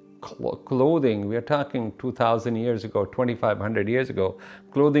 clothing, we are talking 2,000 years ago, 2,500 years ago,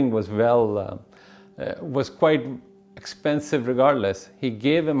 clothing was was quite expensive regardless. He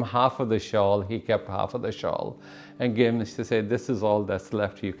gave him half of the shawl, he kept half of the shawl, and gave him to say, this is all that's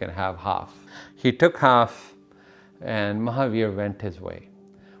left, you can have half. He took half, and Mahavir went his way.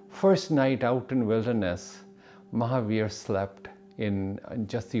 First night out in wilderness, Mahavir slept in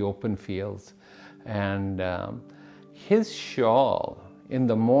just the open fields, and His shawl in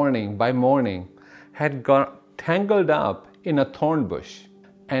the morning, by morning, had got tangled up in a thorn bush.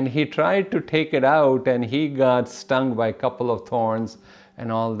 And he tried to take it out and he got stung by a couple of thorns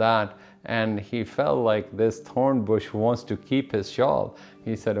and all that. And he felt like this thorn bush wants to keep his shawl.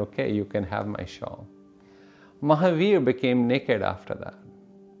 He said, okay, you can have my shawl. Mahavir became naked after that.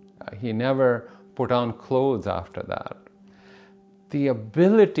 He never put on clothes after that. The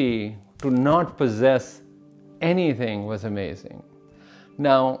ability to not possess anything was amazing.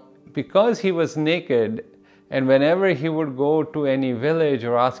 Now, because he was naked, and whenever he would go to any village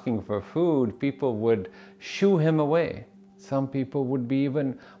or asking for food, people would shoo him away. Some people would be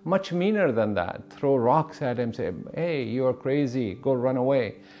even much meaner than that, throw rocks at him, say, hey, you're crazy, go run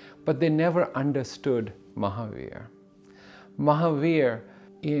away. But they never understood Mahavir. Mahavir,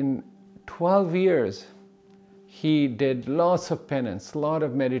 in 12 years, he did lots of penance, a lot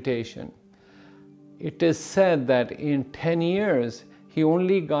of meditation. It is said that in 10 years, he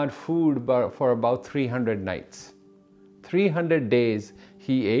only got food for about 300 nights. 300 days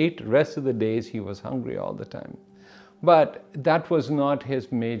he ate, rest of the days he was hungry all the time. But that was not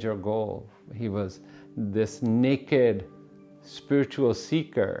his major goal. He was this naked spiritual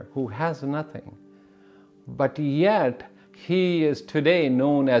seeker who has nothing. But yet, he is today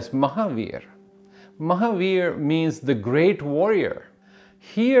known as Mahavir. Mahavir means the great warrior.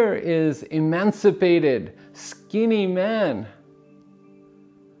 Here is emancipated, skinny man,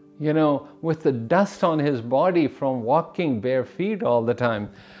 with the dust on his body from walking bare feet all the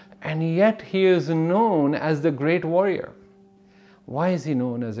time. And yet he is known as the great warrior. Why is he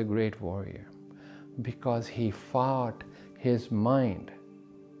known as a great warrior? Because he fought his mind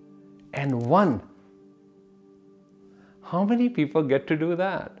and won. How many people get to do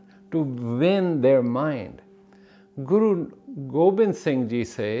that? To win their mind. Guru Gobind Singh Ji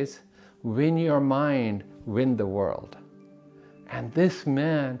says, win your mind, win the world. And this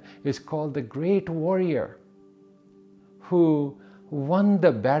man is called the great warrior who won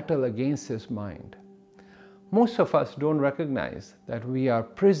the battle against his mind. Most of us don't recognize that we are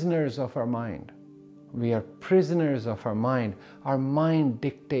prisoners of our mind. We are prisoners of our mind. Our mind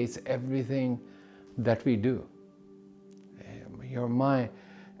dictates everything that we do. Your mind,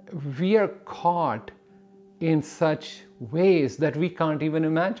 we are caught in such ways that we can't even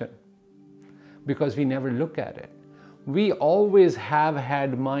imagine because we never look at it. We always have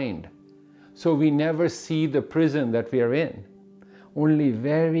had mind, so we never see the prison that we are in. Only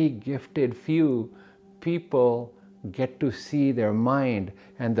very gifted few people get to see their mind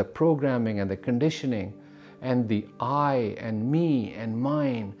and the programming and the conditioning and the I and me and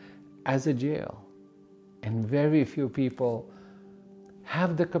mine as a jail. And very few people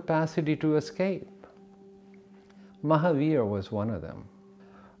have the capacity to escape. Mahavir was one of them.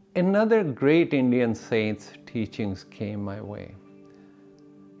 Another great Indian saint's teachings came my way.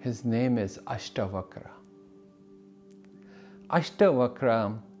 His name is Ashtavakra.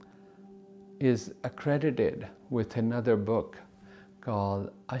 Ashtavakra is accredited with another book called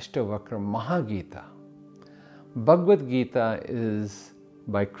Ashtavakra Mahagita. Bhagavad Gita is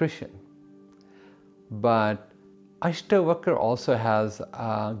by Krishna, but Ashtavakra also has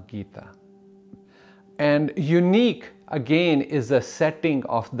a Gita. And unique, again, is the setting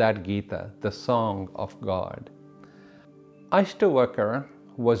of that Gita, the song of God. Ashtavakra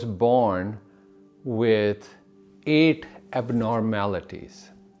was born with 8 abnormalities.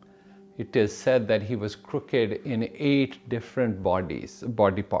 It is said that he was crooked in 8 different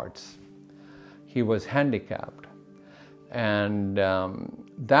body parts. He was handicapped. And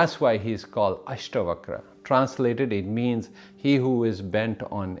that's why he's called Ashtavakra. Translated, it means he who is bent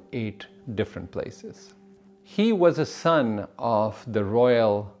on 8 different places. He was a son of the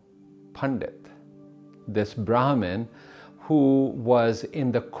royal Pandit, this Brahmin who was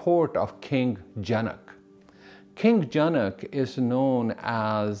in the court of King Janak. King Janak is known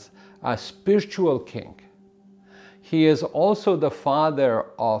as a spiritual king. He is also the father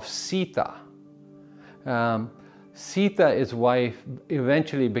of Sita. Sita's wife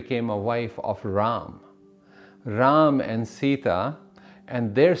eventually became a wife of Ram. Ram and Sita,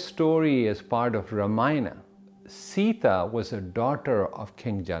 and their story is part of Ramayana. Sita was a daughter of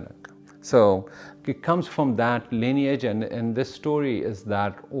King Janak. So it comes from that lineage, and this story is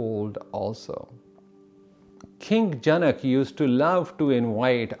that old also. King Janak used to love to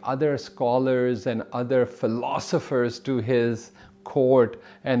invite other scholars and other philosophers to his court,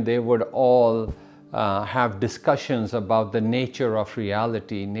 and they would all have discussions about the nature of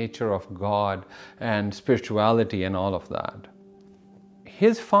reality, nature of God, and spirituality and all of that.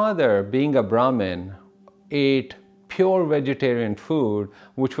 His father, being a Brahmin, ate pure vegetarian food,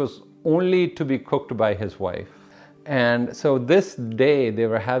 which was only to be cooked by his wife. And so this day they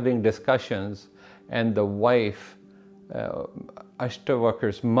were having discussions, and the wife,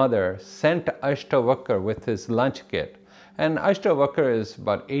 Ashtavakar's mother, sent Ashtavakar with his lunch kit. And Ashtavakar is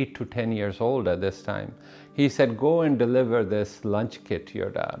about 8 to 10 years old at this time. He said, go and deliver this lunch kit to your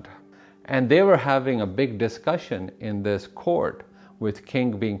dad. And they were having a big discussion in this court with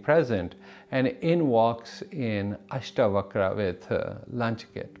king being present. And in walks in Ashtavakra with a lunch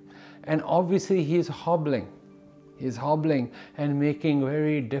kit. And obviously he's hobbling. He's hobbling and making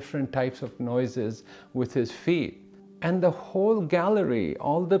very different types of noises with his feet. And the whole gallery,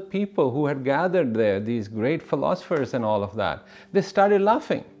 all the people who had gathered there, these great philosophers and all of that, they started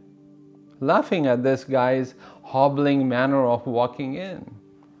laughing at this guy's hobbling manner of walking in.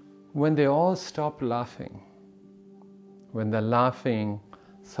 When they all stopped laughing, when the laughing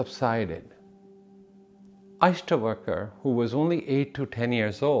subsided, Ashtavakar, who was only 8 to 10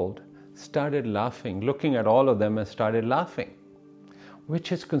 years old, started laughing, looking at all of them and started laughing,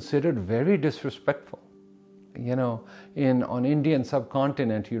 which is considered very disrespectful. You know, on Indian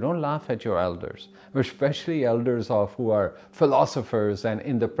subcontinent, you don't laugh at your elders, especially elders who are philosophers and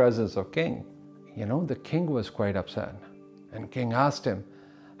in the presence of king. You know, the king was quite upset. And king asked him,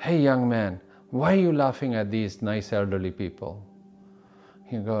 hey young man, why are you laughing at these nice elderly people?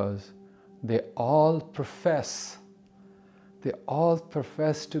 He goes, they all profess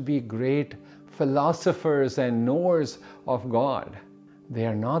to be great philosophers and knowers of God. They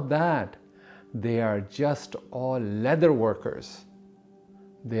are not that. They are just all leather workers.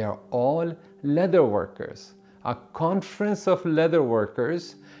 They are all leather workers. A conference of leather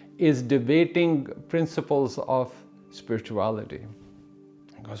workers is debating principles of spirituality.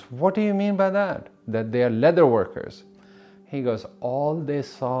 He goes, what do you mean by that? That they are leather workers? He goes, all they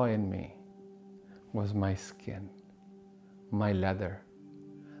saw in me was my skin, my leather.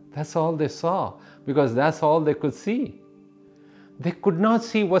 That's all they saw, because that's all they could see. They could not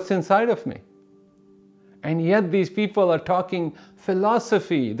see what's inside of me. And yet these people are talking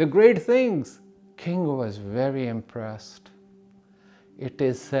philosophy, the great things. King was very impressed. It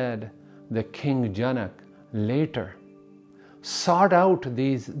is said that King Janak later sought out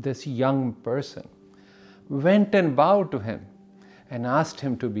this young person, went and bowed to him and asked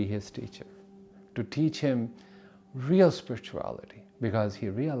him to be his teacher, to teach him real spirituality, because he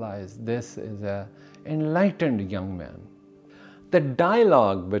realized this is an enlightened young man. The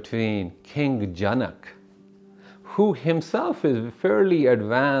dialogue between King Janak, who himself is a fairly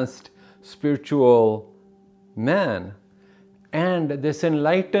advanced spiritual man, and this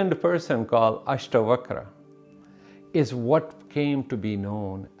enlightened person called Ashtavakra, is what came to be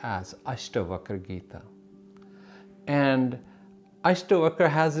known as Ashtavakra Gita. And Ashtavakra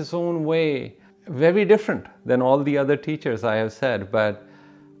has his own way, very different than all the other teachers I have said, but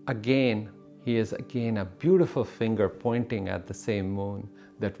again, he is again a beautiful finger pointing at the same moon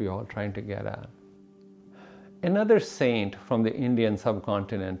that we're all trying to get at. Another saint from the Indian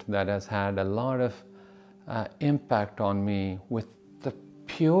subcontinent that has had a lot of impact on me with the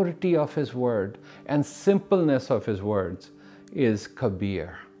purity of his word and simpleness of his words is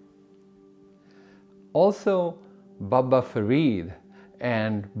Kabir. Also Baba Farid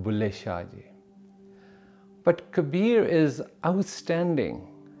and Bulle Shah Ji. But Kabir is outstanding,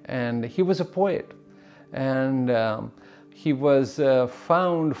 and he was a poet, and he was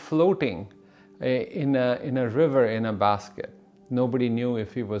found floating in a river in a basket. Nobody knew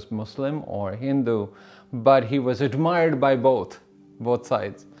if he was Muslim or Hindu, but he was admired by both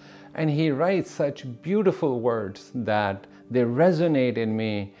sides. And he writes such beautiful words that they resonate in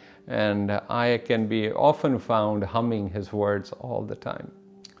me, and I can be often found humming his words all the time.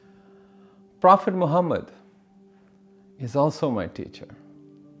 Prophet Muhammad is also my teacher.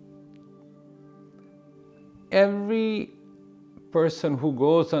 Every person who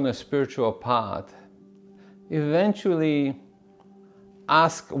goes on a spiritual path eventually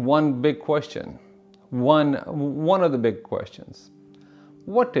asks one big question, one of the big questions.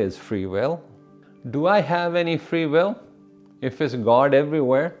 What is free will? Do I have any free will? If it's God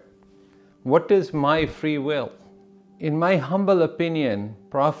everywhere, what is my free will? In my humble opinion,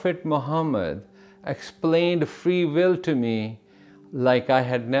 Prophet Muhammad explained free will to me like I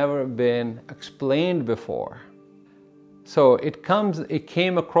had never been explained before. So it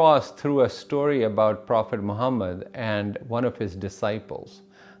came across through a story about Prophet Muhammad and one of his disciples.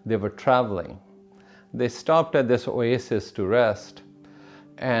 They were traveling. They stopped at this oasis to rest,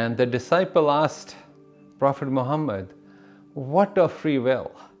 and the disciple asked Prophet Muhammad, what of free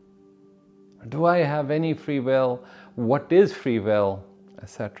will? Do I have any free will? What is free will?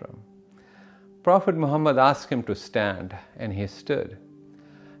 Etc. Prophet Muhammad asked him to stand, and he stood.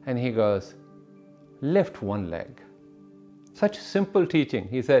 And he goes, lift one leg. Such simple teaching.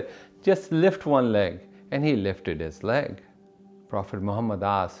 He said, just lift one leg. And he lifted his leg. Prophet Muhammad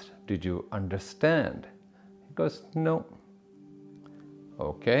asked, did you understand? He goes, no.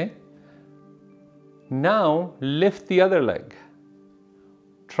 Okay. Now lift the other leg.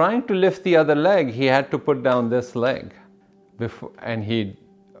 Trying to lift the other leg, he had to put down this leg. And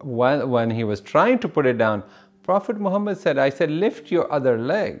when he was trying to put it down, Prophet Muhammad said, I said, lift your other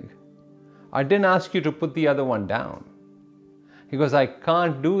leg. I didn't ask you to put the other one down. He goes, I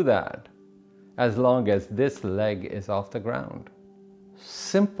can't do that as long as this leg is off the ground.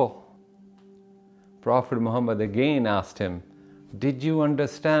 Simple. Prophet Muhammad again asked him, did you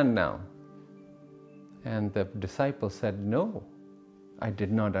understand now? And the disciple said, no, I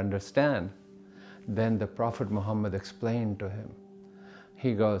did not understand. Then the Prophet Muhammad explained to him.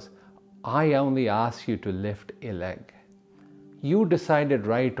 He goes, I only asked you to lift a leg. You decided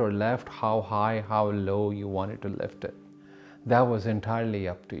right or left, how high, how low you wanted to lift it. That was entirely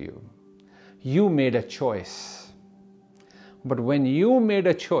up to you. You made a choice. But when you made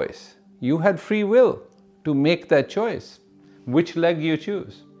a choice, you had free will to make that choice, which leg you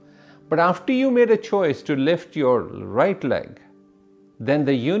choose. But after you made a choice to lift your right leg, then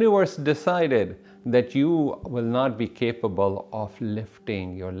the universe decided that you will not be capable of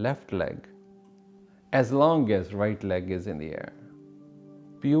lifting your left leg as long as right leg is in the air.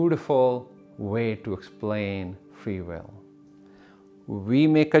 Beautiful way to explain free will. We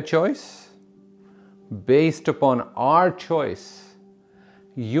make a choice. Based upon our choice,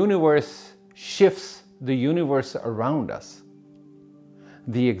 universe shifts the universe around us.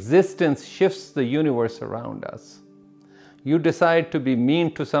 The existence shifts the universe around us. You decide to be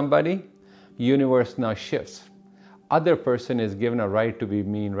mean to somebody, universe now shifts. Other person is given a right to be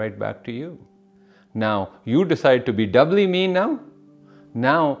mean right back to you. Now, you decide to be doubly mean now.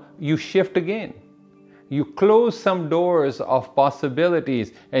 Now, you shift again. You close some doors of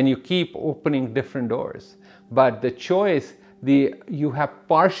possibilities and you keep opening different doors. But the choice, you have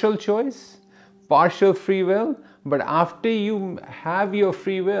partial choice, partial free will, but after you have your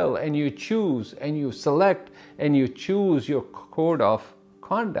free will and you choose and you select and you choose your code of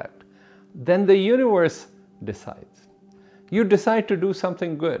conduct, then the universe decides. You decide to do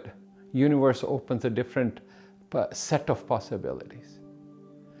something good. Universe opens a different set of possibilities.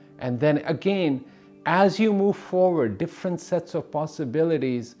 And then again, as you move forward, different sets of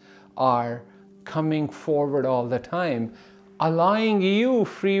possibilities are coming forward all the time, allowing you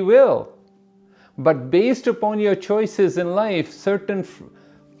free will. But based upon your choices in life, certain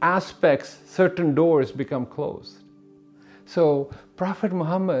aspects, certain doors become closed. So Prophet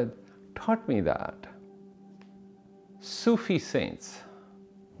Muhammad taught me that. Sufi saints,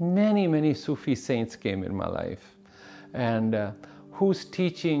 many Sufi saints came in my life, and whose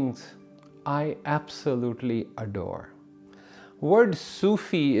teachings I absolutely adore. Word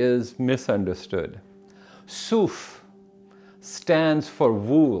Sufi is misunderstood. Suf stands for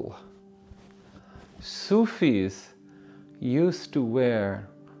wool. Sufis used to wear,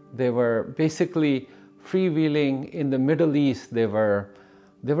 they were basically freewheeling in the Middle East. They were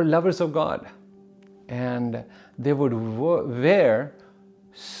lovers of God, and they would wear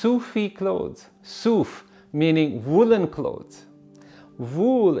Sufi clothes. Suf meaning woolen clothes.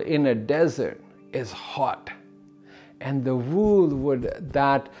 Wool in a desert is hot, and the wool would,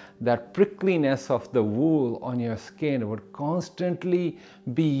 that prickliness of the wool on your skin would constantly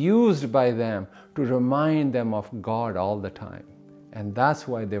be used by them to remind them of God all the time. And that's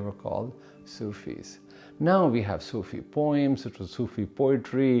why they were called Sufis. Now we have Sufi poems, Sufi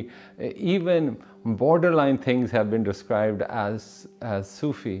poetry, even borderline things have been described as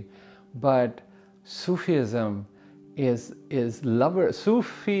Sufi. But Sufism is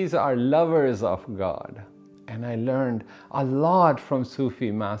Sufis are lovers of God. And I learned a lot from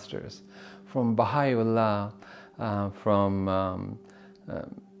Sufi masters, from Baha'u'llah, from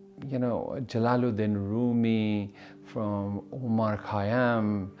Jalaluddin Rumi, from Omar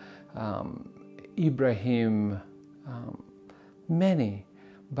Khayyam, Ibrahim, many.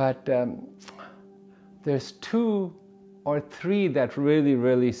 But there's 2 or 3 that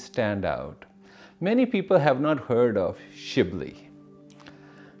really stand out. Many people have not heard of Shibli.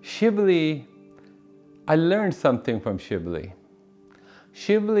 Shibli, I learned something from Shibli.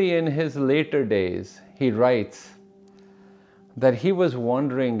 Shibli, in his later days, he writes that he was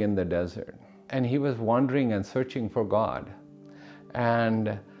wandering in the desert, and he was wandering and searching for God.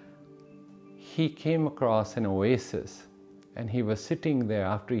 And he came across an oasis, and he was sitting there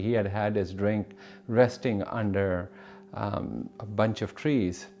after he had had his drink, resting under a bunch of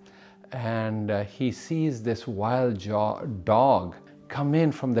trees. And he sees this wild dog come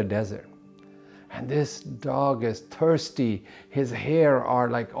in from the desert. And this dog is thirsty. His hair are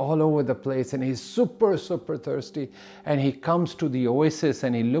like all over the place and he's super, super thirsty. And he comes to the oasis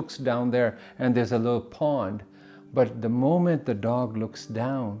and he looks down there and there's a little pond. But the moment the dog looks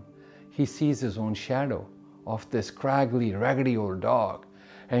down, he sees his own shadow of this scraggly, raggedy old dog.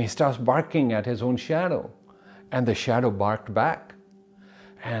 And he starts barking at his own shadow. And the shadow barked back.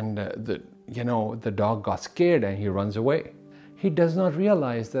 And the dog got scared and he runs away. He does not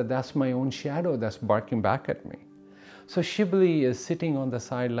realize that that's my own shadow that's barking back at me. So Shibli is sitting on the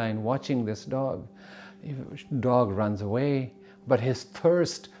sideline watching this dog. Dog runs away, but his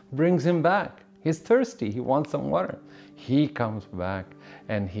thirst brings him back. He's thirsty, he wants some water. He comes back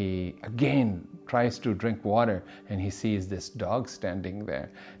and he again tries to drink water and he sees this dog standing there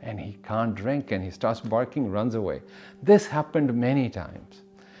and he can't drink and he starts barking, runs away. This happened many times.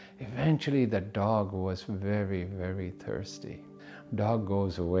 Eventually the dog was very, very thirsty. Dog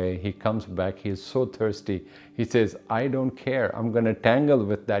goes away, he comes back, he's so thirsty. He says, I don't care, I'm going to tangle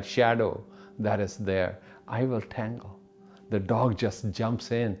with that shadow that is there. I will tangle. The dog just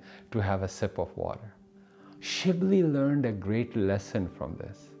jumps in to have a sip of water. Shibli learned a great lesson from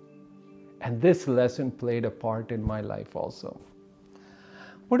this. And this lesson played a part in my life also.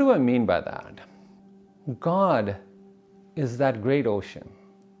 What do I mean by that? God is that great ocean.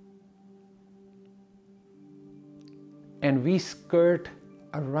 And we skirt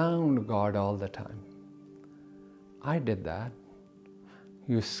around God all the time. I did that.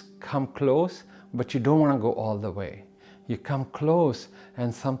 You come close, but you don't want to go all the way. You come close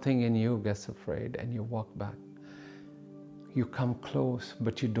and something in you gets afraid and you walk back. You come close,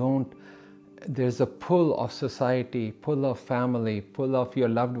 but you don't. There's a pull of society, pull of family, pull of your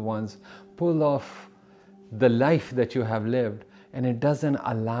loved ones, pull of the life that you have lived, and it doesn't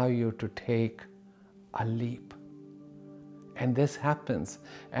allow you to take a leap. And this happens.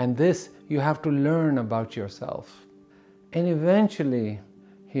 And this you have to learn about yourself. And eventually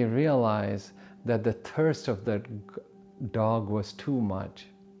he realized that the thirst of the dog was too much.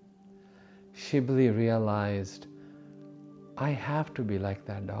 Shibli realized, I have to be like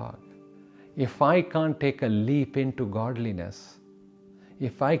that dog. If I can't take a leap into godliness,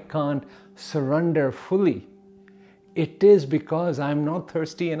 if I can't surrender fully, it is because I'm not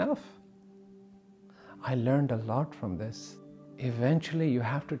thirsty enough. I learned a lot from this. Eventually you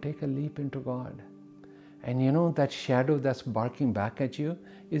have to take a leap into God. And you know that shadow that's barking back at you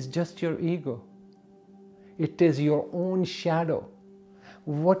is just your ego. It is your own shadow.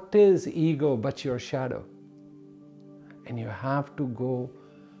 What is ego but your shadow? And you have to go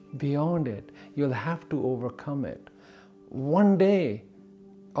beyond it. You'll have to overcome it. One day,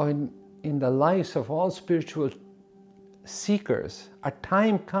 in the lives of all spiritual seekers, a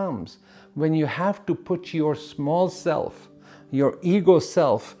time comes when you have to put your small self, your ego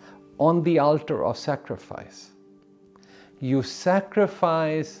self, on the altar of sacrifice. You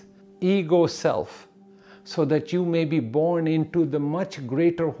sacrifice ego self so that you may be born into the much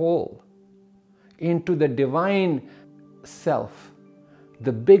greater whole, into the divine self,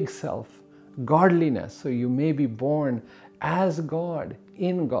 the big self, godliness. So you may be born as God,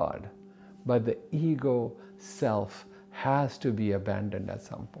 in God, but the ego self has to be abandoned at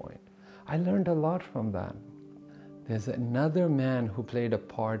some point. I learned a lot from that. There's another man who played a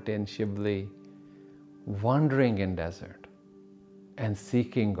part in Shibli, wandering in desert and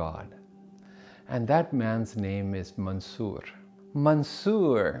seeking God. And that man's name is Mansur.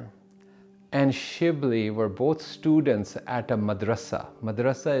 Mansur and Shibli were both students at a madrasa.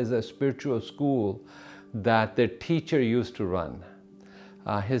 Madrasa is a spiritual school that their teacher used to run.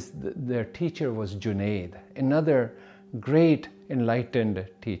 Their teacher was Junaid, another great enlightened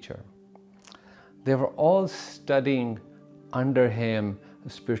teacher. They were all studying under him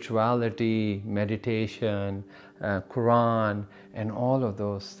spirituality, meditation, Quran, and all of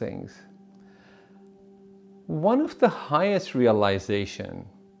those things. One of the highest realization,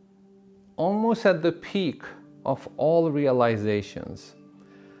 almost at the peak of all realizations,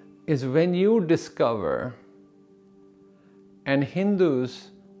 is when you discover, and Hindus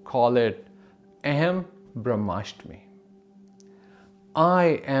call it Aham Brahmashtami.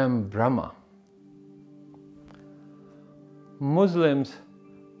 I am Brahma. Muslims,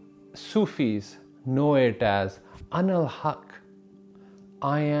 Sufis know it as Anal Haq.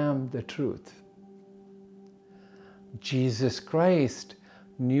 I am the truth. Jesus Christ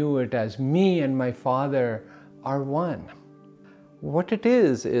knew it as me and my Father are one. What it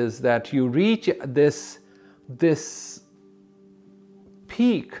is that you reach this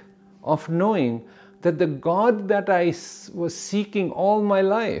peak of knowing that the God that I was seeking all my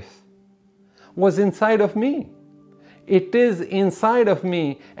life was inside of me. It is inside of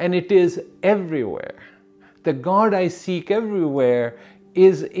me and it is everywhere. The God I seek everywhere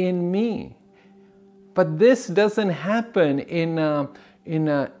is in me. But this doesn't happen in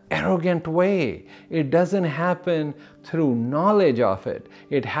an arrogant way. It doesn't happen through knowledge of it.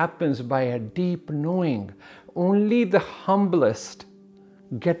 It happens by a deep knowing. Only the humblest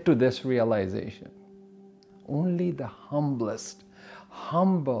get to this realization. Only the humblest.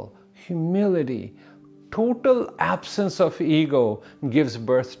 Humble, humility, total absence of ego gives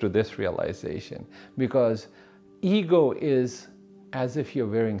birth to this realization, because ego is as if you're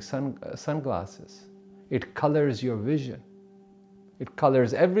wearing sunglasses. It colors your vision. It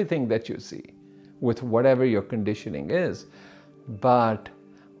colors everything that you see with whatever your conditioning is. But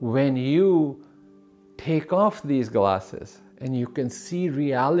when you take off these glasses and you can see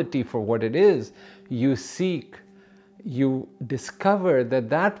reality for what it is, you discover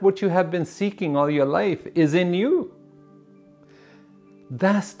that what you have been seeking all your life is in you.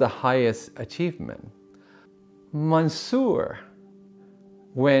 That's the highest achievement. Mansur,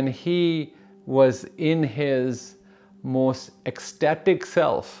 when he was in his most ecstatic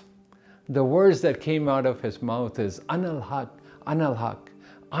self, the words that came out of his mouth is Anal Haq, Anal Haq.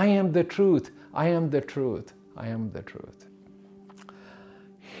 I am the truth, I am the truth, I am the truth.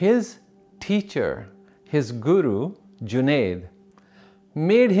 His teacher, his guru, Junaid,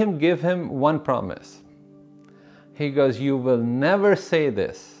 made him give him one promise. He goes, you will never say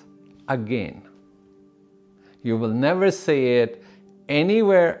this again. You will never say it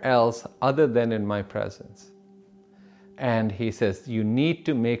anywhere else other than in my presence. And he says, you need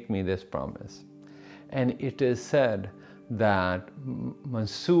to make me this promise. And it is said that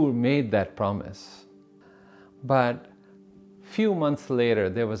Mansur made that promise. But few months later,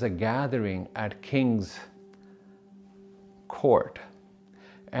 there was a gathering at King's court.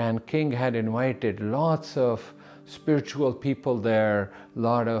 And King had invited lots of spiritual people there, a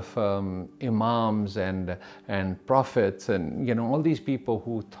lot of imams and prophets and all these people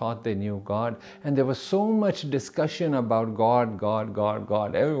who thought they knew God. And there was so much discussion about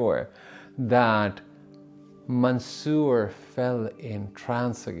God everywhere that Mansur fell in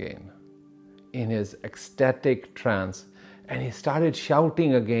trance again, in his ecstatic trance. And he started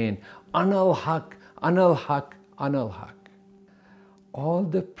shouting again, Anal Haq, Anal Haq, Anal Haq. All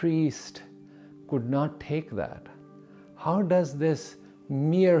the priests could not take that. How does this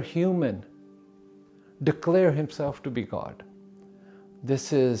mere human declare himself to be God?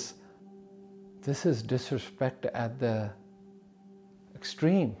 This is disrespect at the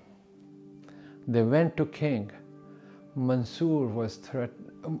extreme. They went to king. Mansur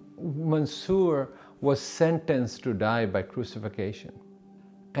was sentenced to die by crucifixion.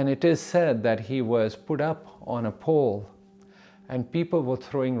 And it is said that he was put up on a pole and people were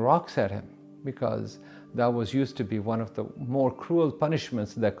throwing rocks at him, because that was used to be one of the more cruel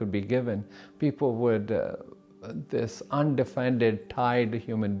punishments that could be given. People would, this undefended, tied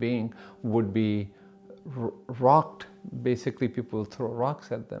human being would be rocked. Basically, people would throw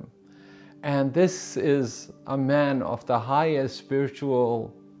rocks at them. And this is a man of the highest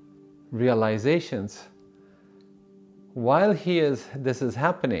spiritual realizations. While this is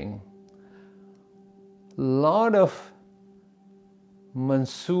happening, a lot of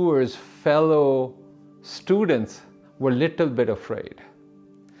Mansur's fellow students were a little bit afraid.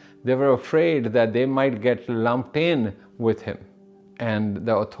 They were afraid that they might get lumped in with him and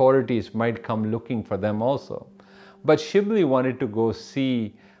the authorities might come looking for them also. But Shibli wanted to go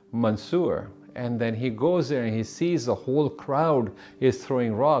see Mansur, and then he goes there and he sees the whole crowd is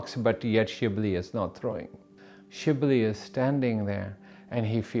throwing rocks, but yet Shibli is not throwing. Shibli is standing there and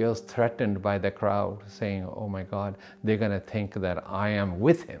he feels threatened by the crowd, saying, oh my God, they're going to think that I am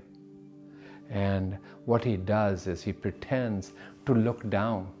with him. And what he does is he pretends to look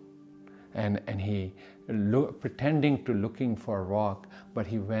down, and he pretending to looking for a rock, but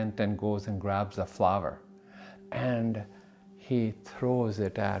he went and goes and grabs a flower and he throws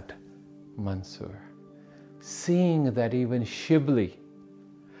it at Mansur. Seeing that even Shibli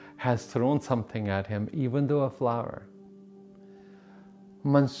has thrown something at him, even though a flower,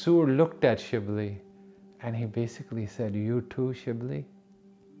 Mansur looked at Shibli and he basically said, you too, Shibli?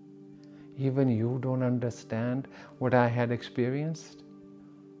 Even you don't understand what I had experienced?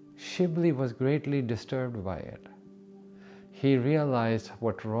 Shibli was greatly disturbed by it. He realized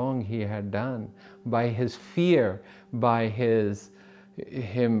what wrong he had done by his fear, by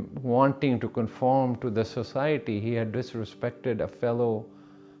him wanting to conform to the society. He had disrespected a fellow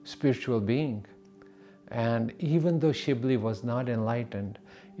spiritual being. And even though Shibli was not enlightened,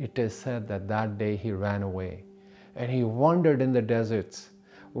 it is said that that day he ran away and he wandered in the deserts,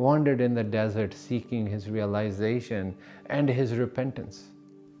 wandered in the desert seeking his realization and his repentance.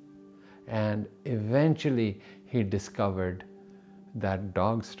 And eventually he discovered that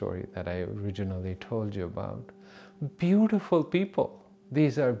dog story that I originally told you about. Beautiful people.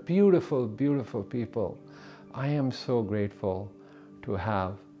 These are beautiful, beautiful people. I am so grateful to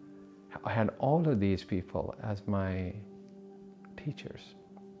have had all of these people as my teachers.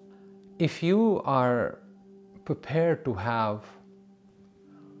 If you are prepared to have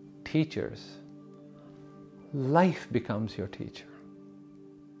teachers, life becomes your teacher.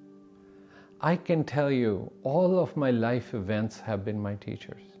 I can tell you, all of my life events have been my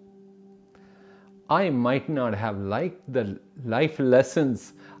teachers. I might not have liked the life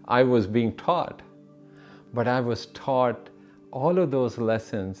lessons I was being taught, but I was taught all of those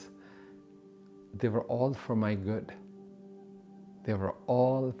lessons. They were all for my good. They were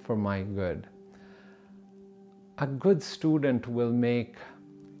all for my good. A good student will make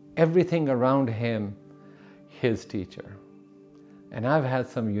everything around him his teacher. And I've had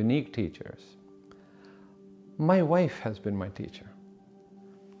some unique teachers. My wife has been my teacher.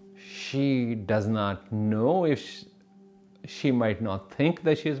 She does not know if she might not think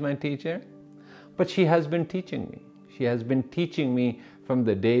that she is my teacher, but she has been teaching me. She has been teaching me from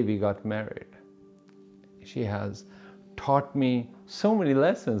the day we got married. She has taught me so many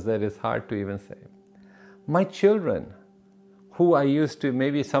lessons that it's hard to even say. My children, who I used to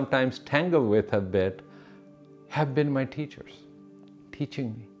maybe sometimes tangle with a bit, have been my teachers,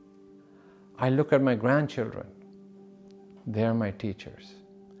 teaching me. I look at my grandchildren. They're my teachers.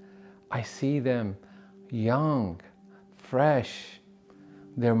 I see them young, fresh,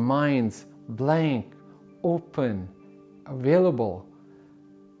 their minds blank, open, available.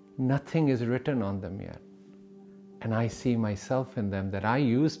 Nothing is written on them yet. And I see myself in them, that I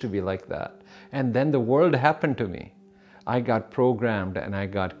used to be like that. And then the world happened to me. I got programmed and I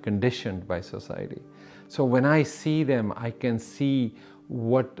got conditioned by society. So when I see them, I can see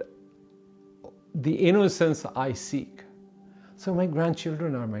what the innocence I seek. So my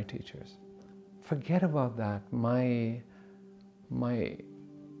grandchildren are my teachers. Forget about that. My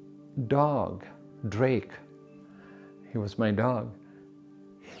dog, Drake, he was my dog.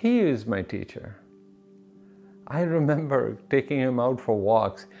 He is my teacher. I remember taking him out for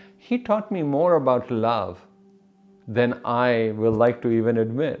walks. He taught me more about love than I will like to even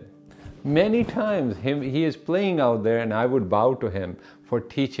admit. Many times he is playing out there and I would bow to him for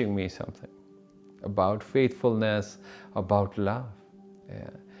teaching me something about faithfulness, about love. Yeah.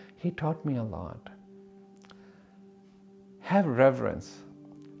 He taught me a lot. Have reverence.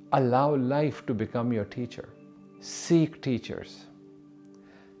 Allow life to become your teacher. Seek teachers.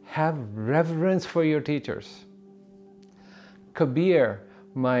 Have reverence for your teachers. Kabir,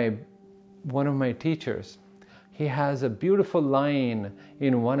 one of my teachers, he has a beautiful line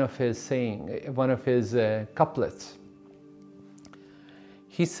in one of his couplets.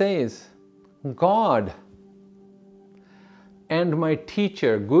 He says, God and my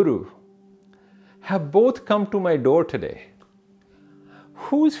teacher, Guru, have both come to my door today.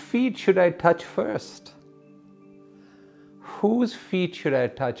 Whose feet should I touch first? Whose feet should I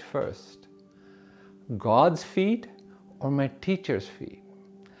touch first? God's feet or my teacher's feet?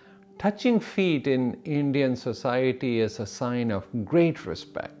 Touching feet in Indian society is a sign of great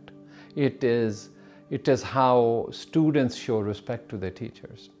respect. It is how students show respect to their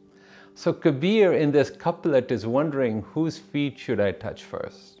teachers. So Kabir in this couplet is wondering, whose feet should I touch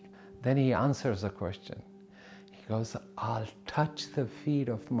first? Then he answers the question. He goes, I'll touch the feet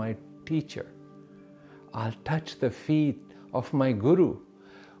of my teacher. I'll touch the feet of my Guru,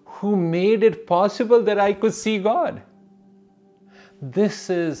 who made it possible that I could see God. This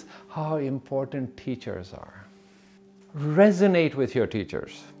is how important teachers are. Resonate with your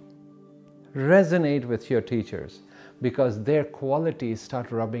teachers. Resonate with your teachers, because their qualities start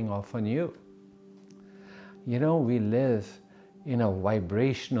rubbing off on you. You know, we live in a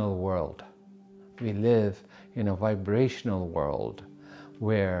vibrational world. We live in a vibrational world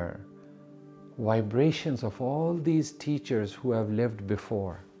where vibrations of all these teachers who have lived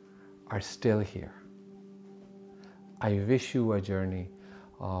before are still here. I wish you a journey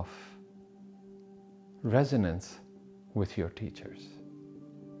of resonance with your teachers.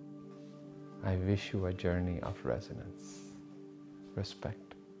 I wish you a journey of resonance.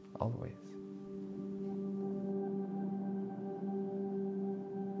 Respect, always.